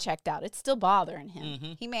 that checked out. It's still bothering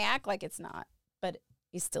him. He may act like it's not, but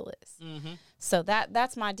he still is. So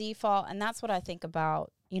that's my default, and that's what I think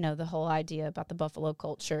about, the whole idea about the buffalo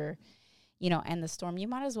culture, and the storm. You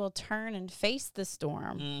might as well turn and face the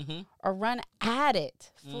storm or run at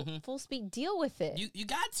it, full speed, deal with it. You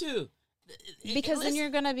got to. Because then you're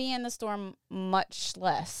going to be in the storm much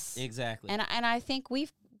less. Exactly. And I think we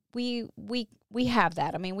have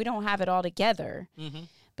that. I mean, we don't have it all together.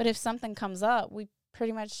 But if something comes up, we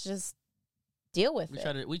pretty much just deal with it.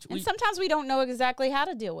 And sometimes we don't know exactly how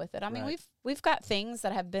to deal with it. I mean, we've got things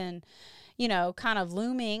that have been, kind of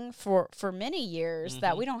looming for many years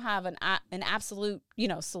that we don't have an absolute,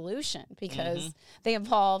 solution because they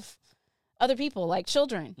involve other people like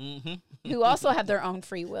children who also have their own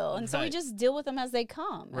free will. And so we just deal with them as they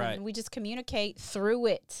come. Right. And we just communicate through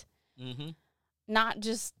it, not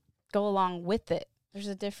just go along with it. There's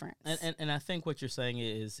a difference. And I think what you're saying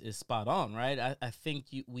is spot on, right? I think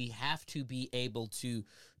we have to be able to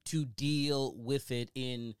deal with it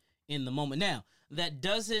in the moment. Now, that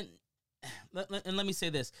doesn't, and let me say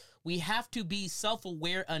this, we have to be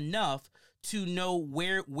self-aware enough to know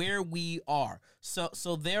where we are.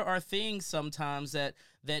 So there are things sometimes that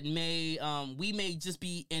may we may just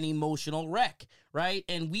be an emotional wreck, right?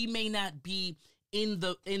 And we may not be in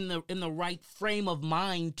the right frame of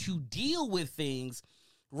mind to deal with things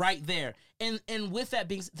right there. And with that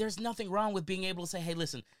being, there's nothing wrong with being able to say, hey,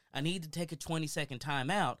 listen, I need to take a 20-second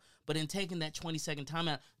time out. But in taking that 20-second time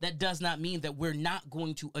out, that does not mean that we're not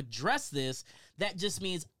going to address this. That just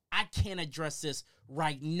means I can't address this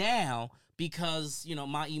right now because,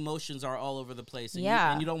 my emotions are all over the place. And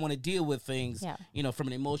you don't want to deal with things, from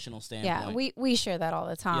an emotional standpoint. Yeah, we share that all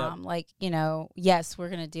the time. Yep. Like, yes, we're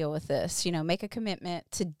going to deal with this. Make a commitment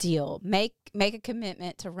to deal. Make a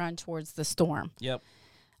commitment to run towards the storm. Yep.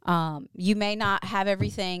 You may not have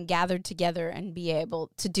everything gathered together and be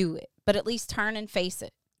able to do it, but at least turn and face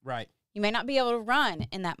it. Right. You may not be able to run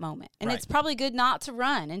in that moment. And it's probably good not to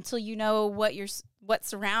run until you know what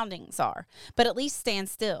surroundings are. But at least stand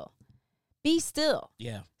still. Be still.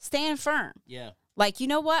 Yeah. Stand firm. Yeah. Like, you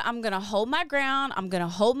know what? I'm going to hold my ground. I'm going to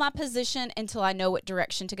hold my position until I know what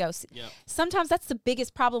direction to go. Yeah. Sometimes that's the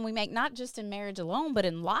biggest problem we make, not just in marriage alone, but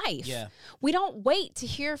in life. Yeah. We don't wait to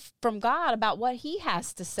hear from God about what he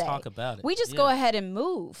has to say. Talk about it. We just go ahead and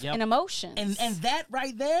move in emotions. And that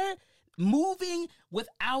right there, moving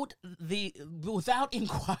without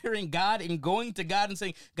inquiring God and going to God and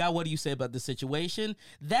saying, God, what do you say about this situation?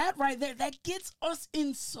 That right there, that gets us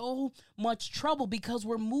in so much trouble because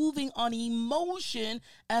we're moving on emotion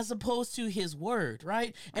as opposed to his word,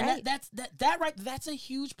 right? And that's a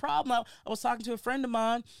huge problem. I was talking to a friend of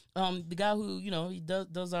mine, the guy who, he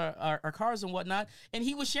does our cars and whatnot, and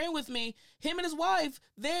he was sharing with me, him and his wife,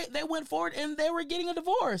 they went forward and they were getting a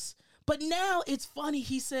divorce. But now it's funny.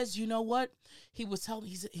 He says, you know what? He was telling me,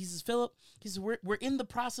 he says, Philip, we're in the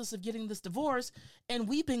process of getting this divorce, and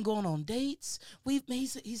we've been going on dates.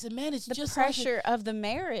 He said, man, it's the just pressure of the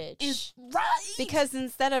marriage is right. Because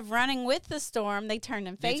instead of running with the storm, they turned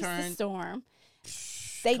and faced the storm.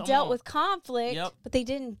 They dealt with conflict, but they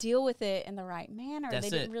didn't deal with it in the right manner. They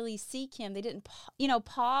didn't really seek him. They didn't,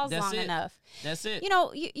 pause long enough. That's it.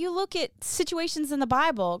 You look at situations in the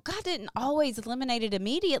Bible. God didn't always eliminate it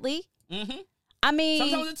immediately. Mm-hmm. I mean,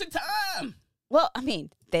 sometimes it took time. Well, I mean,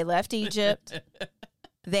 they left Egypt.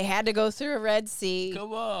 They had to go through a Red Sea.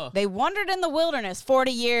 Come on. They wandered in the wilderness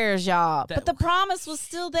 40 years, y'all. But the promise was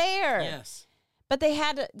still there. Yes. But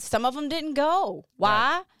some of them didn't go.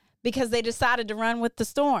 Why? Right. Because they decided to run with the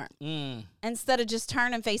storm instead of just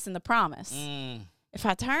turn and facing the promise. If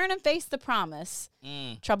I turn and face the promise,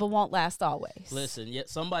 trouble won't last always. Listen,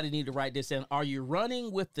 somebody need to write this down. Are you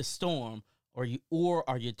running with the storm, or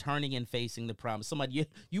are you turning and facing the promise? Somebody,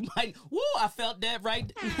 you might. Woo! I felt that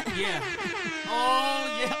right. Yeah.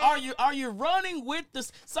 Oh yeah. Are you running with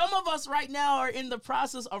this? Some of us right now are in the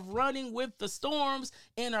process of running with the storms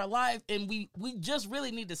in our life, and we just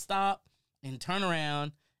really need to stop and turn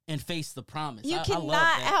around and face the promise. You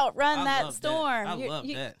cannot outrun that storm. I love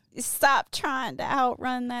that. Stop trying to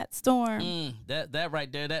outrun that storm. That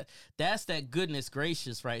right there, that's that goodness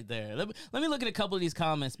gracious right there. Let me look at a couple of these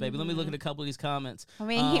comments, baby. Let me look at a couple of these comments. I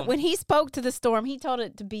mean, when he spoke to the storm, he told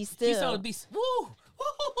it to be still. He told it to be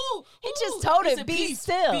He just told it, be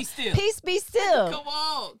still. Be still. Peace, be still. Come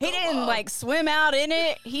on. He didn't swim out in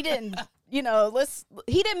it. He didn't, he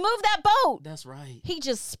didn't move that boat. That's right. He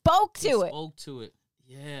just spoke to it.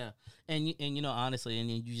 Yeah. And honestly,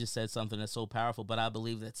 and you just said something that's so powerful, but I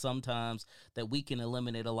believe that sometimes that we can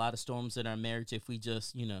eliminate a lot of storms in our marriage if we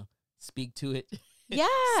just, speak to it. Yeah.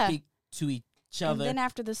 Speak to each other. And then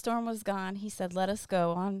after the storm was gone, he said, let us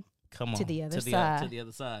go on. To the other side. To the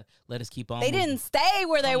other side. Let us keep on moving. They didn't stay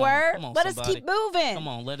where they were. Let us keep moving. Come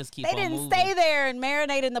on, let us keep on moving. They didn't stay there and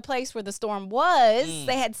marinate in the place where the storm was.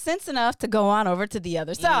 They had sense enough to go on over to the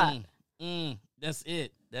other side. That's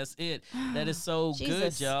it. That's it. That is so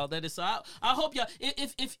good, y'all. That is so. I hope y'all,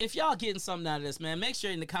 if y'all getting something out of this, man, make sure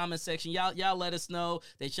in the comment section y'all let us know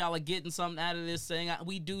that y'all are getting something out of this thing.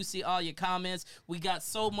 We do see all your comments. We got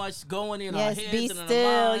so much going in our heads and in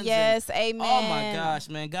our minds. Yes, amen. Oh my gosh,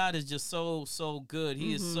 man, God is just so good.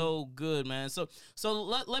 He is so good, man. So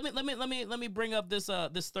let me bring up this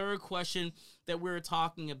third question that we're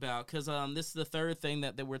talking about, because this is the third thing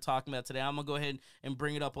that we're talking about today. I'm gonna go ahead and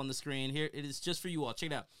bring it up on the screen here. It is just for you all.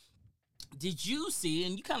 Check it out. Did you see,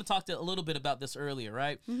 and you kind of talked a little bit about this earlier,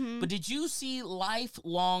 right? But did you see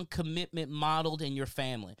lifelong commitment modeled in your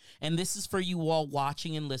family? And this is for you all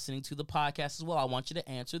watching and listening to the podcast as well. I want you to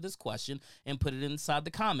answer this question and put it inside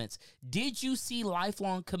the comments. Did you see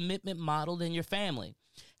lifelong commitment modeled in your family?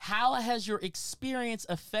 How has your experience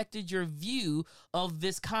affected your view of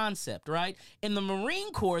this concept, right? In the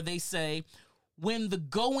Marine Corps, they say, when the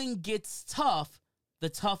going gets tough, the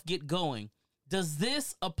tough get going. Does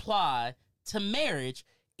this apply to marriage?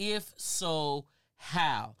 If so,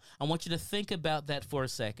 how? I want you to think about that for a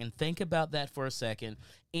second.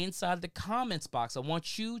 Inside the comments box, I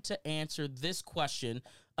want you to answer this question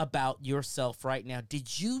about yourself right now.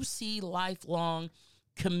 Did you see lifelong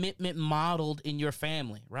commitment modeled in your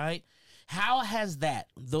family, right? How has that,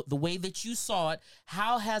 the way that you saw it,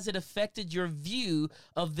 how has it affected your view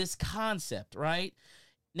of this concept, right?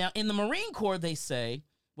 Now, in the Marine Corps, they say,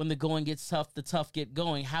 when the going gets tough, the tough get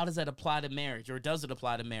going. How does that apply to marriage, or does it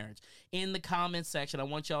apply to marriage? In the comments section, I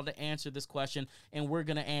want y'all to answer this question, and we're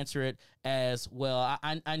going to answer it as well.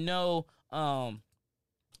 I know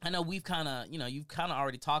we've kind of, you've kind of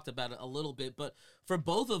already talked about it a little bit, but for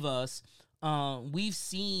both of us, we've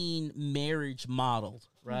seen marriage modeled,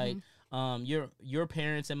 right? Your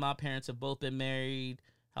parents and my parents have both been married.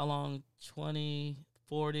 How long? 20,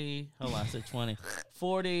 40. Hold on, I said 20.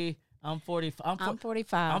 40. I'm 45. I'm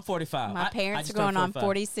 45. I'm 45. My parents are going on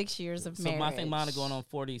 46 years of marriage. So I think mine are going on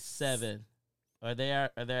 47. Are they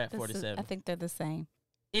at 47? I think they're the same.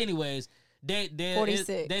 Anyways, they've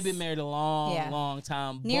been married a long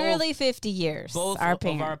time. Nearly 50 years. Both our of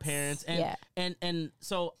parents. our parents. And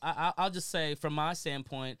so I'll just say from my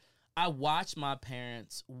standpoint, I watched my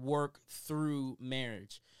parents work through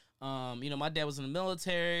marriage. My dad was in the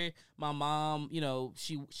military. My mom,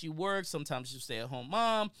 she worked. Sometimes she'd stay at home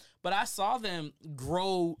mom. But I saw them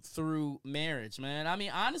grow through marriage, man. I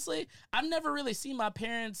mean, honestly, I've never really seen my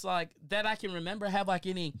parents like that I can remember have like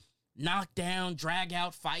any knockdown, drag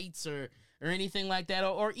out fights or anything like that.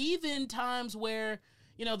 Or even times where,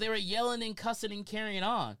 they were yelling and cussing and carrying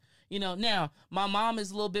on. Now my mom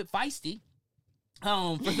is a little bit feisty.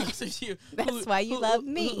 For those of you that's why you love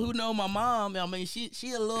me. Who know my mom, I mean, she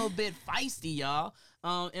a little bit feisty, y'all.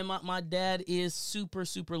 And my dad is super,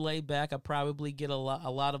 super laid back. I probably get a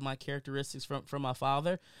lot of my characteristics from my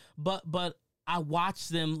father, but I watch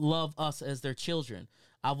them love us as their children.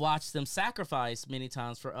 I watched them sacrifice many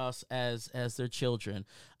times for us as their children.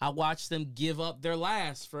 I watched them give up their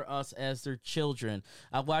last for us as their children.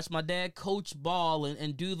 I watched my dad coach ball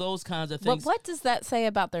and do those kinds of things. But what does that say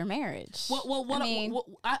about their marriage?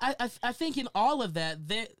 I think in all of that,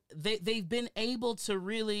 they've been able to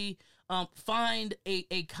really find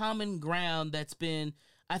a common ground that's been,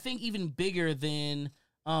 I think, even bigger than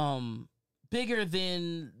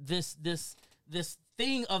this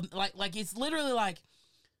thing of like it's literally like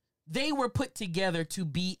they were put together to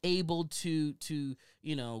be able to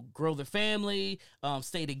grow their family,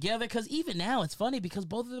 stay together. Because even now it's funny because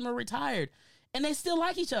both of them are retired and they still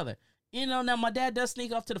like each other. Now my dad does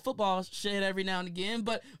sneak off to the football shed every now and again,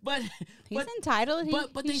 but he's entitled.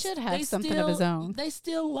 He should have something of his own. They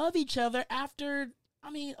still love each other after,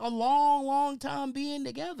 a long, long time being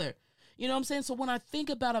together. You know what I'm saying? So when I think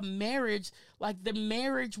about a marriage, like the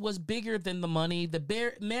marriage was bigger than the money.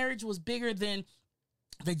 The marriage was bigger than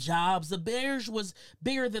the jobs. The marriage was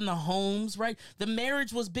bigger than the homes, right? The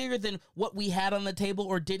marriage was bigger than what we had on the table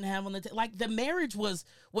or didn't have on the table. Like the marriage was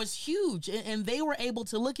huge, and they were able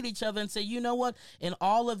to look at each other and say, you know what? In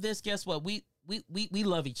all of this, guess what? We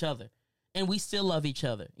love each other. And we still love each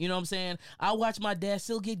other. You know what I'm saying? I watch my dad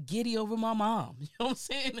still get giddy over my mom. You know what I'm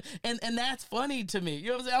saying? And that's funny to me.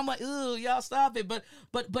 You know what I'm saying? I'm like, ooh, y'all stop it. But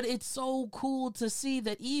it's so cool to see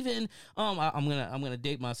that even I'm gonna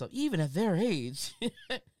date myself. Even at their age.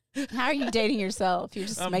 How are you dating yourself? You're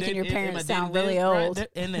just making your parents sound really old. Right?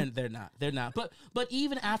 And then they're not. But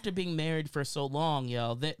even after being married for so long,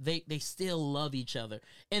 y'all, they still love each other.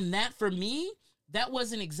 And that for me, that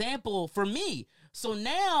was an example for me. So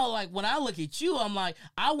now, like when I look at you, I'm like,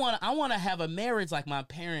 I want to have a marriage like my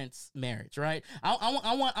parents' marriage, right?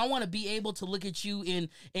 I want to be able to look at you in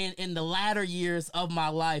the latter years of my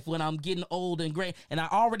life when I'm getting old and gray, and I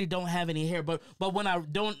already don't have any hair, but when I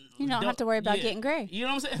don't, you don't have to worry about getting gray. You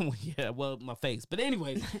know what I'm saying? Yeah, well, my face, but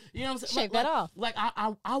anyways, you know what I'm saying? Shave that off. Like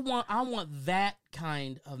I want that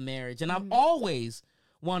kind of marriage, and I've always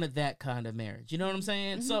wanted that kind of marriage. You know what I'm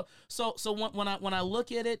saying? Mm-hmm. So when I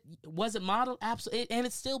look at it, was it modeled? Absolutely. And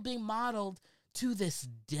it's still being modeled to this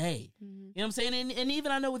day. Mm-hmm. You know what I'm saying? And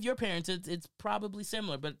even I know with your parents, it's probably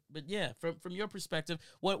similar, but yeah, from your perspective,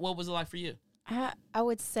 what was it like for you? I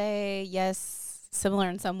would say yes, similar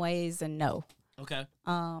in some ways, and no. Okay.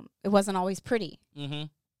 It wasn't always pretty.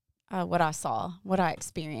 Mm-hmm. What I saw, what I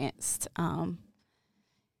experienced.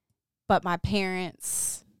 But my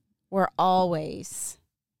parents were always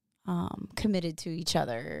committed to each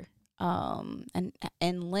other,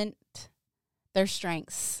 and lent their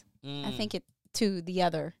strengths, I think, to the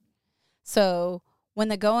other. So when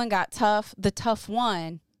the going got tough, the tough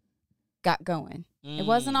one got going. It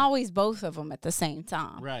wasn't always both of them at the same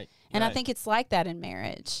time. Right. And I think it's like that in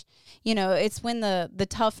marriage. It's when the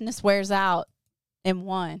toughness wears out in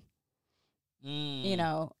one,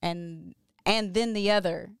 and then the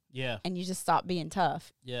other. Yeah. And you just stop being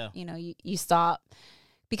tough. Yeah. You stop.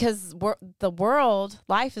 Because the world,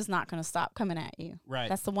 life is not going to stop coming at you. Right.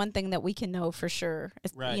 That's the one thing that we can know for sure.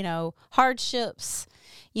 Right. Hardships,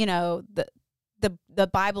 the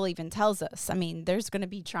Bible even tells us. I mean, there's going to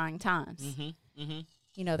be trying times. Mm-hmm.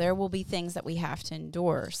 Mm-hmm. There will be things that we have to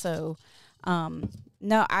endure. So,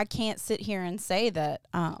 no, I can't sit here and say that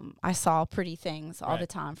I saw pretty things all the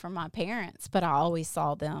time from my parents, but I always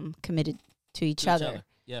saw them committed to each other.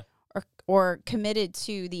 Yeah. Or committed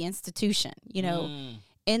to the institution,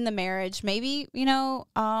 in the marriage. Maybe,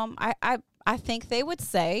 I think they would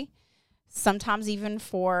say sometimes even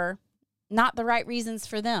for not the right reasons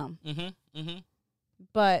for them,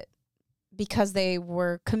 but because they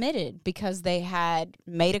were committed, because they had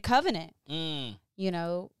made a covenant, you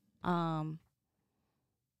know.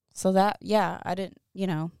 So that, I didn't, you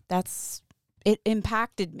know, it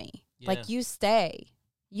impacted me. Yeah. Like, you stay,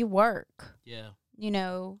 you work, you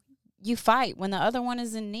know, you fight when the other one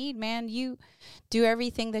is in need, man. You do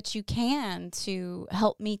everything that you can to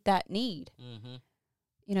help meet that need.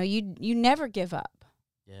 You know, you never give up,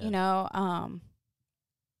 you know,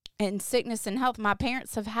 in sickness and health. My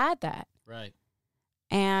parents have had that. Right.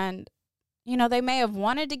 And, you know, they may have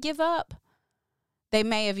wanted to give up. They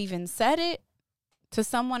may have even said it to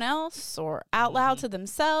someone else or out loud to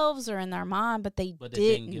themselves or in their mind, but they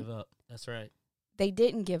didn't give up. That's right. They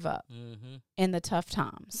didn't give up in the tough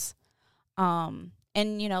times. And,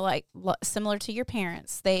 you know, like similar to your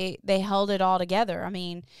parents, they held it all together. I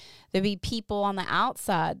mean, there'd be people on the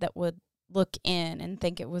outside that would look in and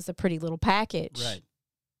think it was a pretty little package. Right.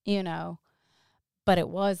 You know, but it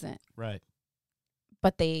wasn't. Right.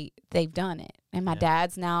 But they've done it. And my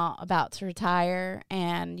dad's now about to retire.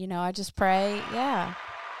 And, you know, I just pray, Yeah,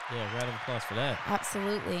 round of applause for that.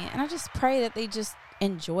 Absolutely. And I just pray that they just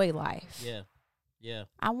enjoy life. Yeah, yeah.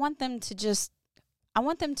 I want them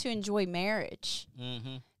to enjoy marriage.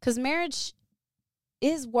 Because marriage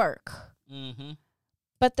is work.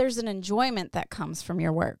 But there's an enjoyment that comes from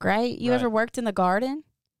your work, right? You ever worked in the garden?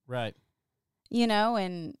 Right. You know,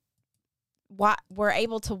 and we're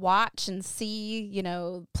able to watch and see, you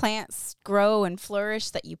know, plants grow and flourish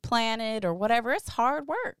that you planted or whatever. It's hard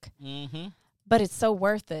work, but it's so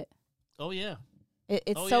worth it. Oh, yeah.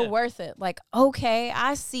 It's so worth it. Like, okay,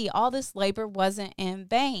 I see all this labor wasn't in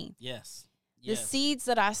vain. Yes. The seeds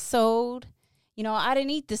that I sowed, you know, I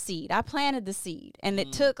didn't eat the seed. I planted the seed, and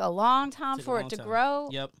it took a long time for it to grow.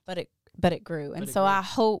 Yep. But it grew. And so I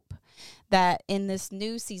hope that in this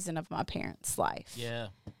new season of my parents' life,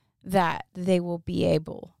 that they will be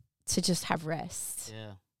able to just have rest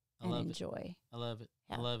and enjoy. I love it.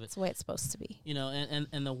 I love it. It's the way it's supposed to be. You know,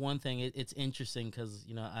 and the one thing, it's interesting because,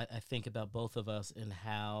 you know, I think about both of us and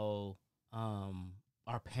how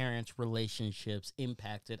our parents' relationships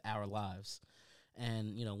impacted our lives.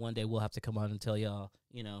 And, you know, one day we'll have to come on and tell y'all,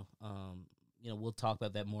 you know, we'll talk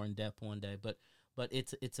about that more in depth one day. But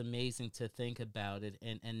it's amazing to think about it.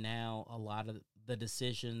 And now a lot of the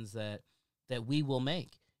decisions that we will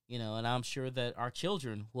make, you know, and I'm sure that our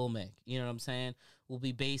children will make, you know what I'm saying, will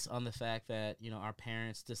be based on the fact that, you know, our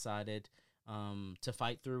parents decided to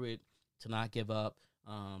fight through it, to not give up,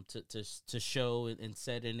 to show and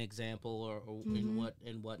set an example or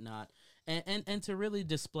and whatnot, and to really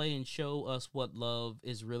display and show us what love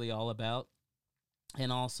is really all about,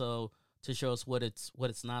 and also to show us what it's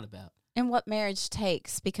not about. And what marriage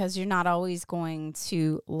takes, because you're not always going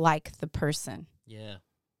to like the person. Yeah.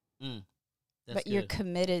 But you're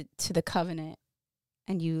committed to the covenant,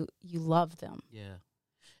 and you love them. Yeah.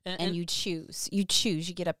 And you choose. You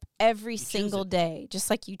get up every single day, just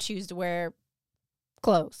like you choose to wear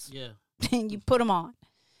clothes. Yeah. And you put them on.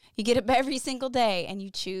 You get up every single day, and you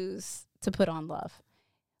choose to put on love.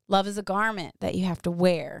 Love is a garment that you have to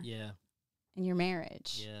wear. Yeah. In your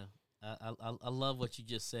marriage. Yeah. I love what you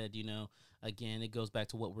just said. You know, again, it goes back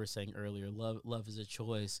to what we were saying earlier. Love is a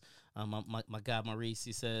choice. My guy Maurice,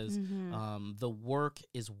 he says, the work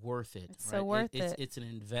is worth it. It's so worth it. It's an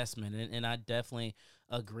investment, and I definitely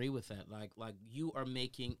agree with that. Like you are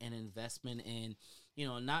making an investment in, you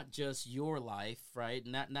know, not just your life, right?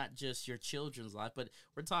 Not just your children's life, but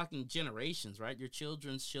we're talking generations, right? Your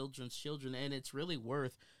children's children, and it's really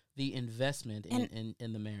worth the investment in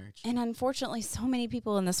the marriage. And unfortunately, so many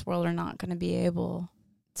people in this world are not going to be able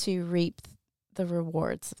to reap the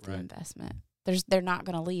rewards of the investment. They're not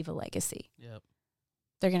going to leave a legacy. Yep.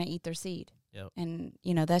 They're going to eat their seed. Yep. And,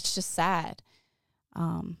 you know, that's just sad.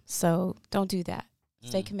 So don't do that.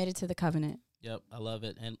 Stay committed to the covenant. Yep, I love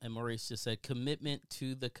it. And Maurice just said commitment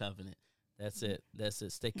to the covenant. That's it.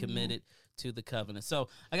 Stay committed to the covenant. So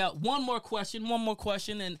I got one more question,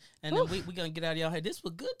 and then we're going to get out of y'all. Hey, this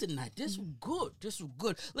was good tonight. This was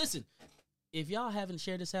good. Listen, if y'all haven't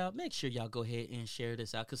shared this out, make sure y'all go ahead and share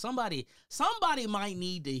this out, because somebody might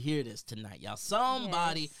need to hear this tonight, y'all.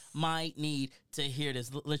 Somebody might need to hear this.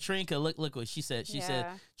 Latrinka, look what she said. She said,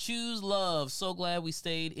 choose love. So glad we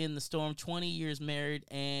stayed in the storm. 20 years married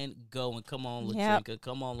and going. Come on, Latrinka. Yep.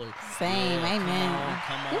 Come on, Latrinka. Same. Amen.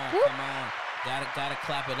 Come on. Gotta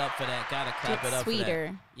clap it up for that. Gotta clap it up sweeter.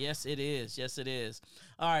 For that. Yes, it is.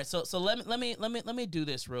 All right, so let me do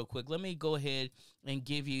this real quick. Let me go ahead and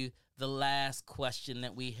give you the last question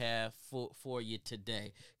that we have for you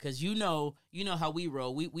today, because you know how we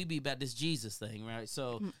roll. We be about this Jesus thing, right?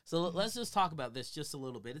 So let's just talk about this just a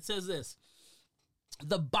little bit. It says this: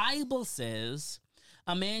 the Bible says,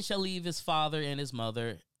 "A man shall leave his father and his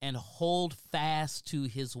mother and hold fast to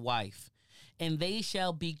his wife, and they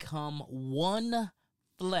shall become one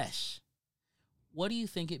flesh." What do you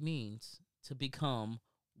think it means to become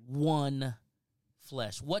one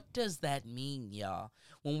flesh? What does that mean, y'all?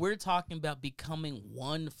 When we're talking about becoming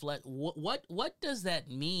one flesh, what does that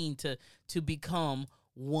mean to become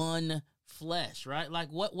one flesh, right? Like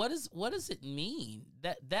what does it mean?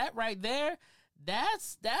 That right there,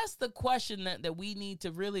 that's the question that we need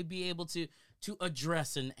to really be able to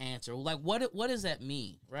address and answer. Like what does that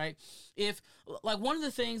mean, right? If like one of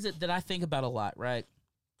the things that I think about a lot, right?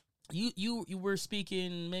 You were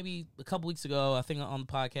speaking maybe a couple weeks ago, I think, on the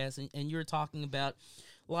podcast, and you were talking about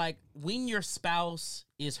like when your spouse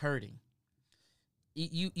is hurting.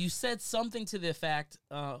 You said something to the effect,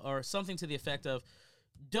 of,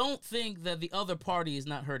 don't think that the other party is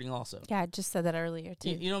not hurting also. Yeah, I just said that earlier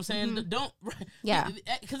too. You know what I'm saying? Mm-hmm. Don't. Yeah.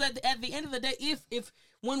 Because at the end of the day, if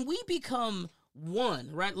when we become one,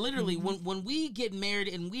 right? Literally, when we get married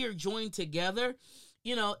and we are joined together.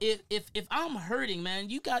 You know, if I'm hurting, man,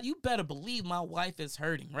 you better believe my wife is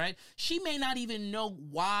hurting, right? She may not even know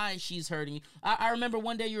why she's hurting. I remember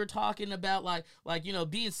one day you were talking about like you know,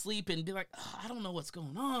 being asleep and be like, oh, I don't know what's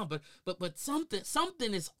going on, but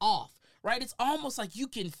something is off, right? It's almost like you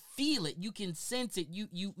can feel it, you can sense it,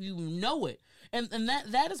 you know it, and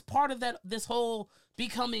that is part of this whole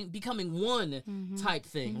becoming one type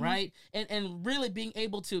thing, right? And really being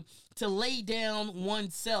able to lay down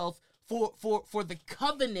oneself for the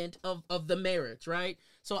covenant of the marriage, right?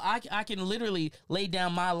 So I can literally lay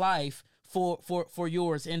down my life for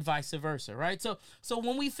yours and vice versa, right? So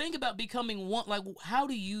when we think about becoming one, like how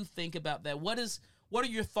do you think about that? What are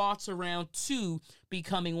your thoughts around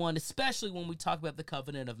becoming one, especially when we talk about the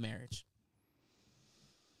covenant of marriage?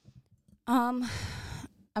 I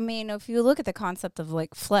mean, if you look at the concept of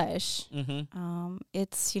like flesh,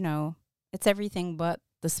 it's, you know, it's everything but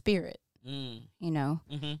the spirit. You know,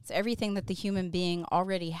 it's everything that the human being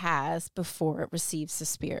already has before it receives the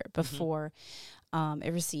spirit, before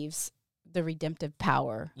it receives the redemptive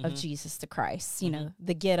power of Jesus the Christ, you know,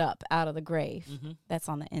 the get up out of the grave that's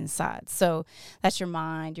on the inside. So that's your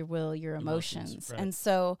mind, your will, your emotions. Right. And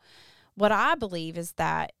so what I believe is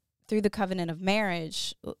that through the covenant of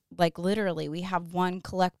marriage, like literally we have one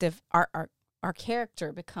collective, our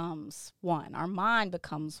character becomes one. Our mind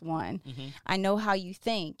becomes one. I know how you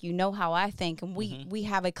think. You know how I think. And we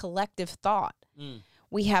have a collective thought.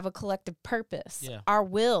 We have a collective purpose. Yeah. Our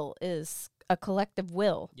will is a collective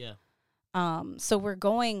will. Yeah. So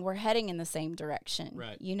we're heading in the same direction.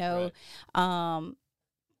 Right. You know,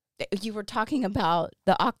 you were talking about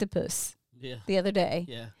the octopus the other day.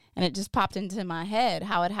 Yeah. And it just popped into my head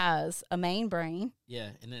how it has a main brain. Yeah.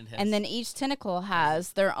 And then each tentacle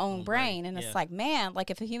has their own brain. And it's like, man,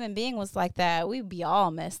 like if a human being was like that, we'd be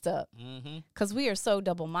all messed up. Because we are so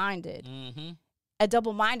double-minded. A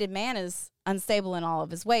double-minded man is unstable in all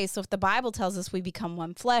of his ways. So if the Bible tells us we become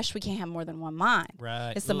one flesh, we can't have more than one mind.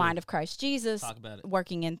 Right. It's the mind of Christ Jesus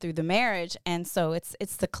working in through the marriage. And so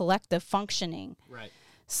it's the collective functioning. Right.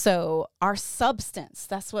 So our substance,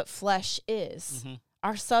 that's what flesh is.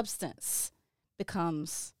 Our substance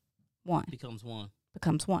becomes one. Becomes one.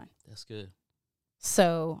 That's good.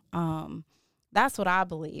 So that's what I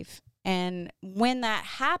believe. And when that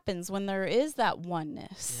happens, when there is that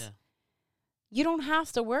oneness, you don't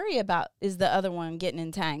have to worry about is the other one getting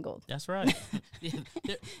entangled. That's right.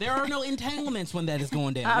 There are no entanglements when that is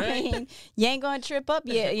going down. I mean, you ain't going to trip up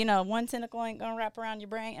yet. You know, one tentacle ain't going to wrap around your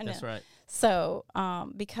brain. That's right. So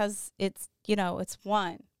because it's, you know, it's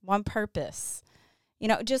one purpose. You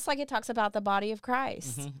know, just like it talks about the body of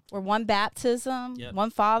Christ. We're one baptism, one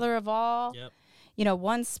Father of all, you know,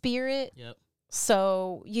 one Spirit.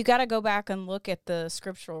 So you got to go back and look at the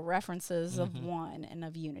scriptural references of one and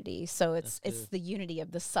of unity. So it's the unity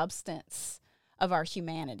of the substance of our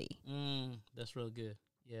humanity. That's real good.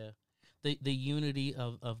 Yeah. The unity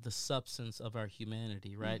of the substance of our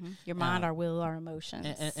humanity, right? Your mind, our will, our emotions.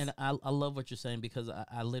 And I love what you're saying, because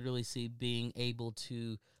I literally see being able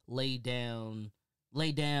to lay down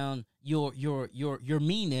your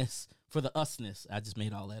meanness for the usness. I just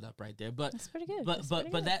made all that up right there, but that's pretty good.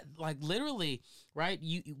 But that, like, literally, right?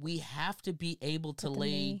 We have to be able to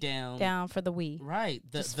lay down for the we. Right.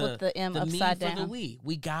 Just flip the M upside down. For the we.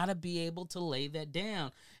 We gotta be able to lay that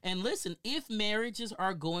down. And listen, if marriages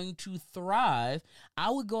are going to thrive, I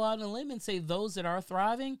would go out on a limb and say those that are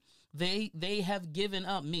thriving, they have given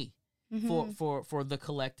up me. for the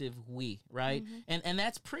collective we, right? And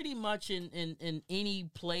that's pretty much in any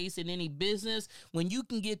place, in any business. When you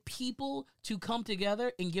can get people to come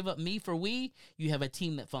together and give up me for we, you have a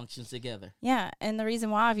team that functions together. Yeah, and the reason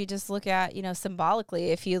why, if you just look at, symbolically,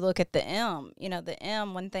 if you look at the M, the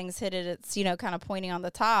M, when things hit it, it's, kind of pointing on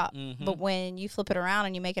the top. But when you flip it around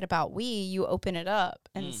and you make it about we, you open it up.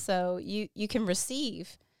 And so you can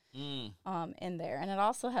receive in there. And it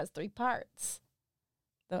also has 3 parts.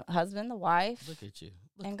 The husband, the wife, look at you,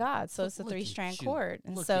 and God. So it's a 3-strand cord.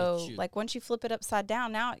 And so, like, once you flip it upside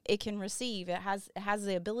down, now it can receive. It has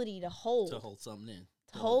the ability to hold something in,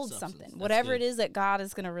 to hold something, whatever it is that God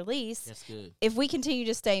is going to release. That's good. If we continue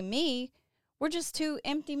to stay me, we're just 2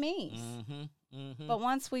 empty me's. But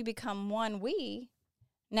once we become one we,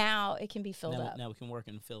 now it can be filled up. Now we can work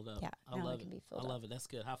and filled up. Yeah, I love it. I love it. That's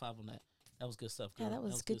good. High five on that. That was good stuff, girl. Yeah, that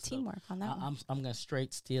was good teamwork on that one. I'm going to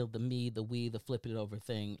straight steal the me, the we, the flip it over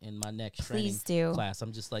thing in my next Please training class.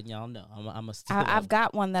 I'm just letting y'all know. I'm going to steal I've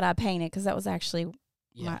got one that I painted because that was actually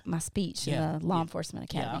my speech in the Law Enforcement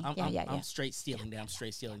Academy. I'm straight stealing that. I'm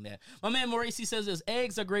straight stealing that. My man Maurice says this: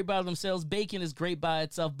 eggs are great by themselves. Bacon is great by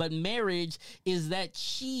itself. But marriage is that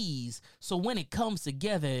cheese. So when it comes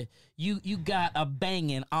together, you got a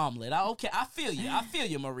banging omelet. I feel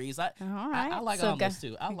you, Maurice. All right. I like omelets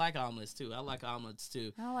too. I like omelets too.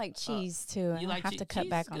 I like cheese too. I have to cut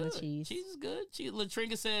back on the cheese. Cheese is good.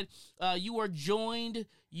 Latringa said, you are joined.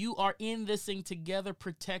 You are in this thing together,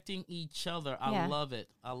 protecting each other. I love it.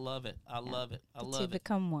 I love it. To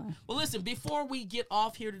become one. Well, listen, before we get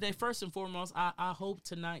off here today, first and foremost, I hope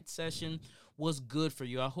tonight's session was good for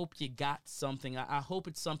you. I hope you got something. I hope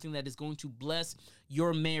it's something that is going to bless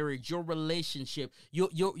your marriage, your relationship, your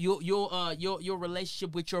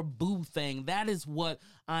relationship with your boo thing. That is what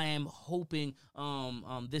I am hoping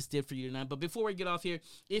this did for you tonight. But before we get off here,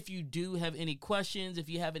 if you do have any questions, if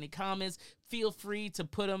you have any comments, feel free to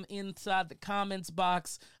put them inside the comments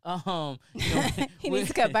box. He needs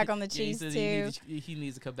to cut back on the cheese too. He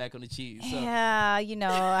needs to cut back on the cheese. So. Yeah,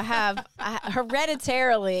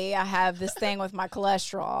 hereditarily, I have this thing with my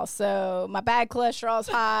cholesterol. So my bad cholesterol is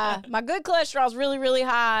high. My good cholesterol is really, really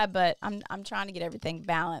high, but I'm trying to get everything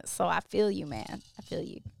balanced. So I feel you, man. I feel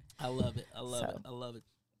you. I love it. I love it.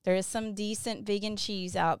 There is some decent vegan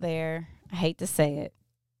cheese out there. I hate to say it,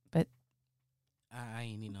 but I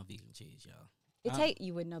ain't need no vegan cheese, y'all.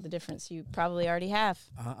 You would know the difference. You probably already have.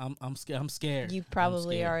 I'm scared. You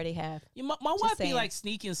probably already have. My wife be like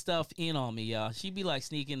sneaking stuff in on me, y'all. She be like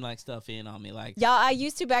sneaking like stuff in on me, like. Y'all, I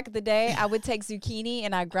used to back in the day. I would take zucchini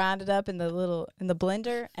and I grind it up in the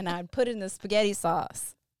blender and I'd put it in the spaghetti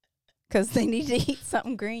sauce. Because they need to eat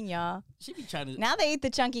something green, y'all. She be trying to. Now they eat the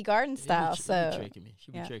Chunky Garden style. She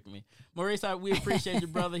be tricking me. Maurice, we appreciate you,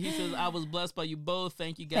 brother. He says, I was blessed by you both.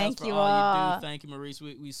 Thank you guys for all you do. Thank you, Maurice.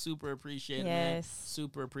 We super appreciate it, man.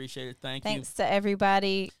 Super appreciate it. Thanks you. Thanks to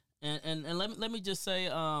everybody. And let me just say,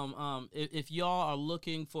 if y'all are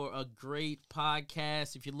looking for a great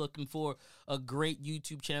podcast, if you're looking for a great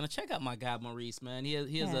YouTube channel, check out my guy Maurice, man. He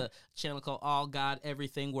has a channel called All God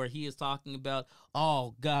Everything, where he is talking about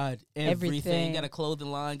all God everything. Got a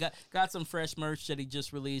clothing line, got some fresh merch that he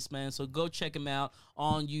just released, man. So go check him out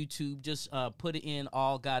on YouTube. Just put it in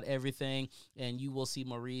All God Everything, and you will see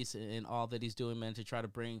Maurice and all that he's doing, man, to try to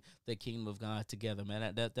bring the kingdom of God together,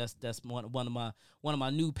 man. That's one of my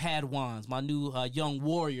new Padawans, my new young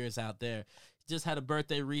warriors out there. Just had a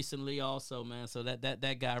birthday recently, also, man. So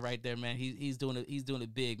that guy right there, man, he's doing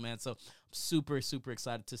it big, man. So I'm super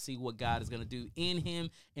excited to see what God is gonna do in him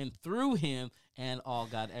and through him and All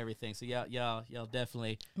God Everything. So y'all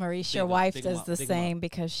definitely. Maurice, your wife does the same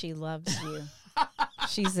because she loves you.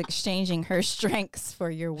 She's exchanging her strengths for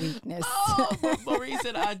your weakness. Maurice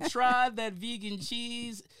said, I tried that vegan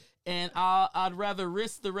cheese. And I'd rather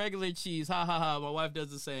risk the regular cheese. Ha ha ha. My wife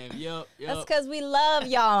does the same. Yep. That's because we love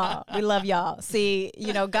y'all. We love y'all. See,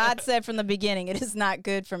 God said from the beginning, it is not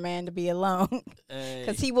good for man to be alone.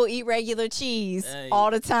 Because he will eat regular cheese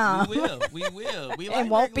all the time. We will. We like it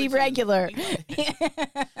won't be regular.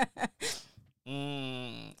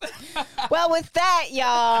 Well, with that,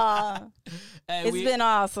 y'all, it's been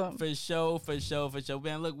awesome. For sure.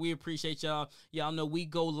 Man, look, we appreciate y'all. Y'all know we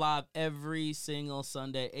go live every single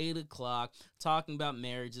Sunday, 8 o'clock, talking about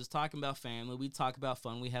marriages, talking about family. We talk about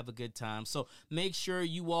fun. We have a good time. So make sure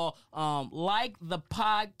you all like the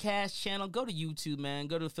podcast channel. Go to YouTube, man.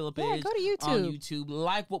 Go to Philip Edge go to YouTube. on YouTube.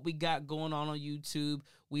 Like what we got going on YouTube.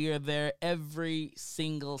 We are there every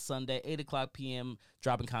single Sunday, 8 o'clock p.m.,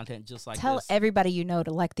 dropping content just like Tell this. everybody you know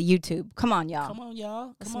to like the YouTube. Come on, y'all. Come on,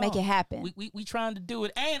 y'all. Let's make it happen. We trying to do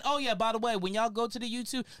it. And, oh, yeah, by the way, when y'all go to the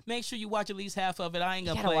YouTube, make sure you watch at least half of it. I ain't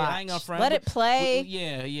going to play it. I ain't going to front. Let it play.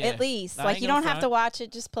 Yeah. At least. Like, you don't have to watch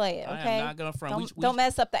it. Just play it, okay? I am not going to front. Don't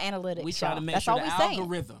mess up the analytics, We try to make That's sure all the we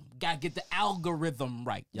algorithm. Got to get the algorithm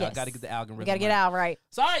right. Y'all got to get the algorithm We got to get out right.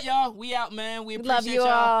 So, all right, y'all. We out, man. We appreciate love you y'all.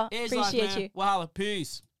 all. Edge Appreciate life, man. you. Well, holla.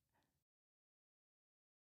 Peace.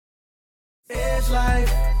 Edge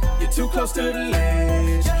life, you're too close to the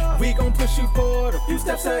ledge. We gon' push you forward a few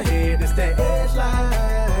steps ahead. It's that edge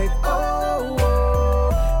life.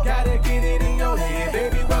 Oh, gotta get it in your head,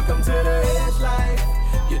 baby. Welcome to the edge life.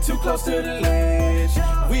 You're too close to the ledge.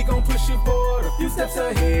 We gon' push you forward a few steps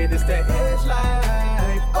ahead. It's that edge life.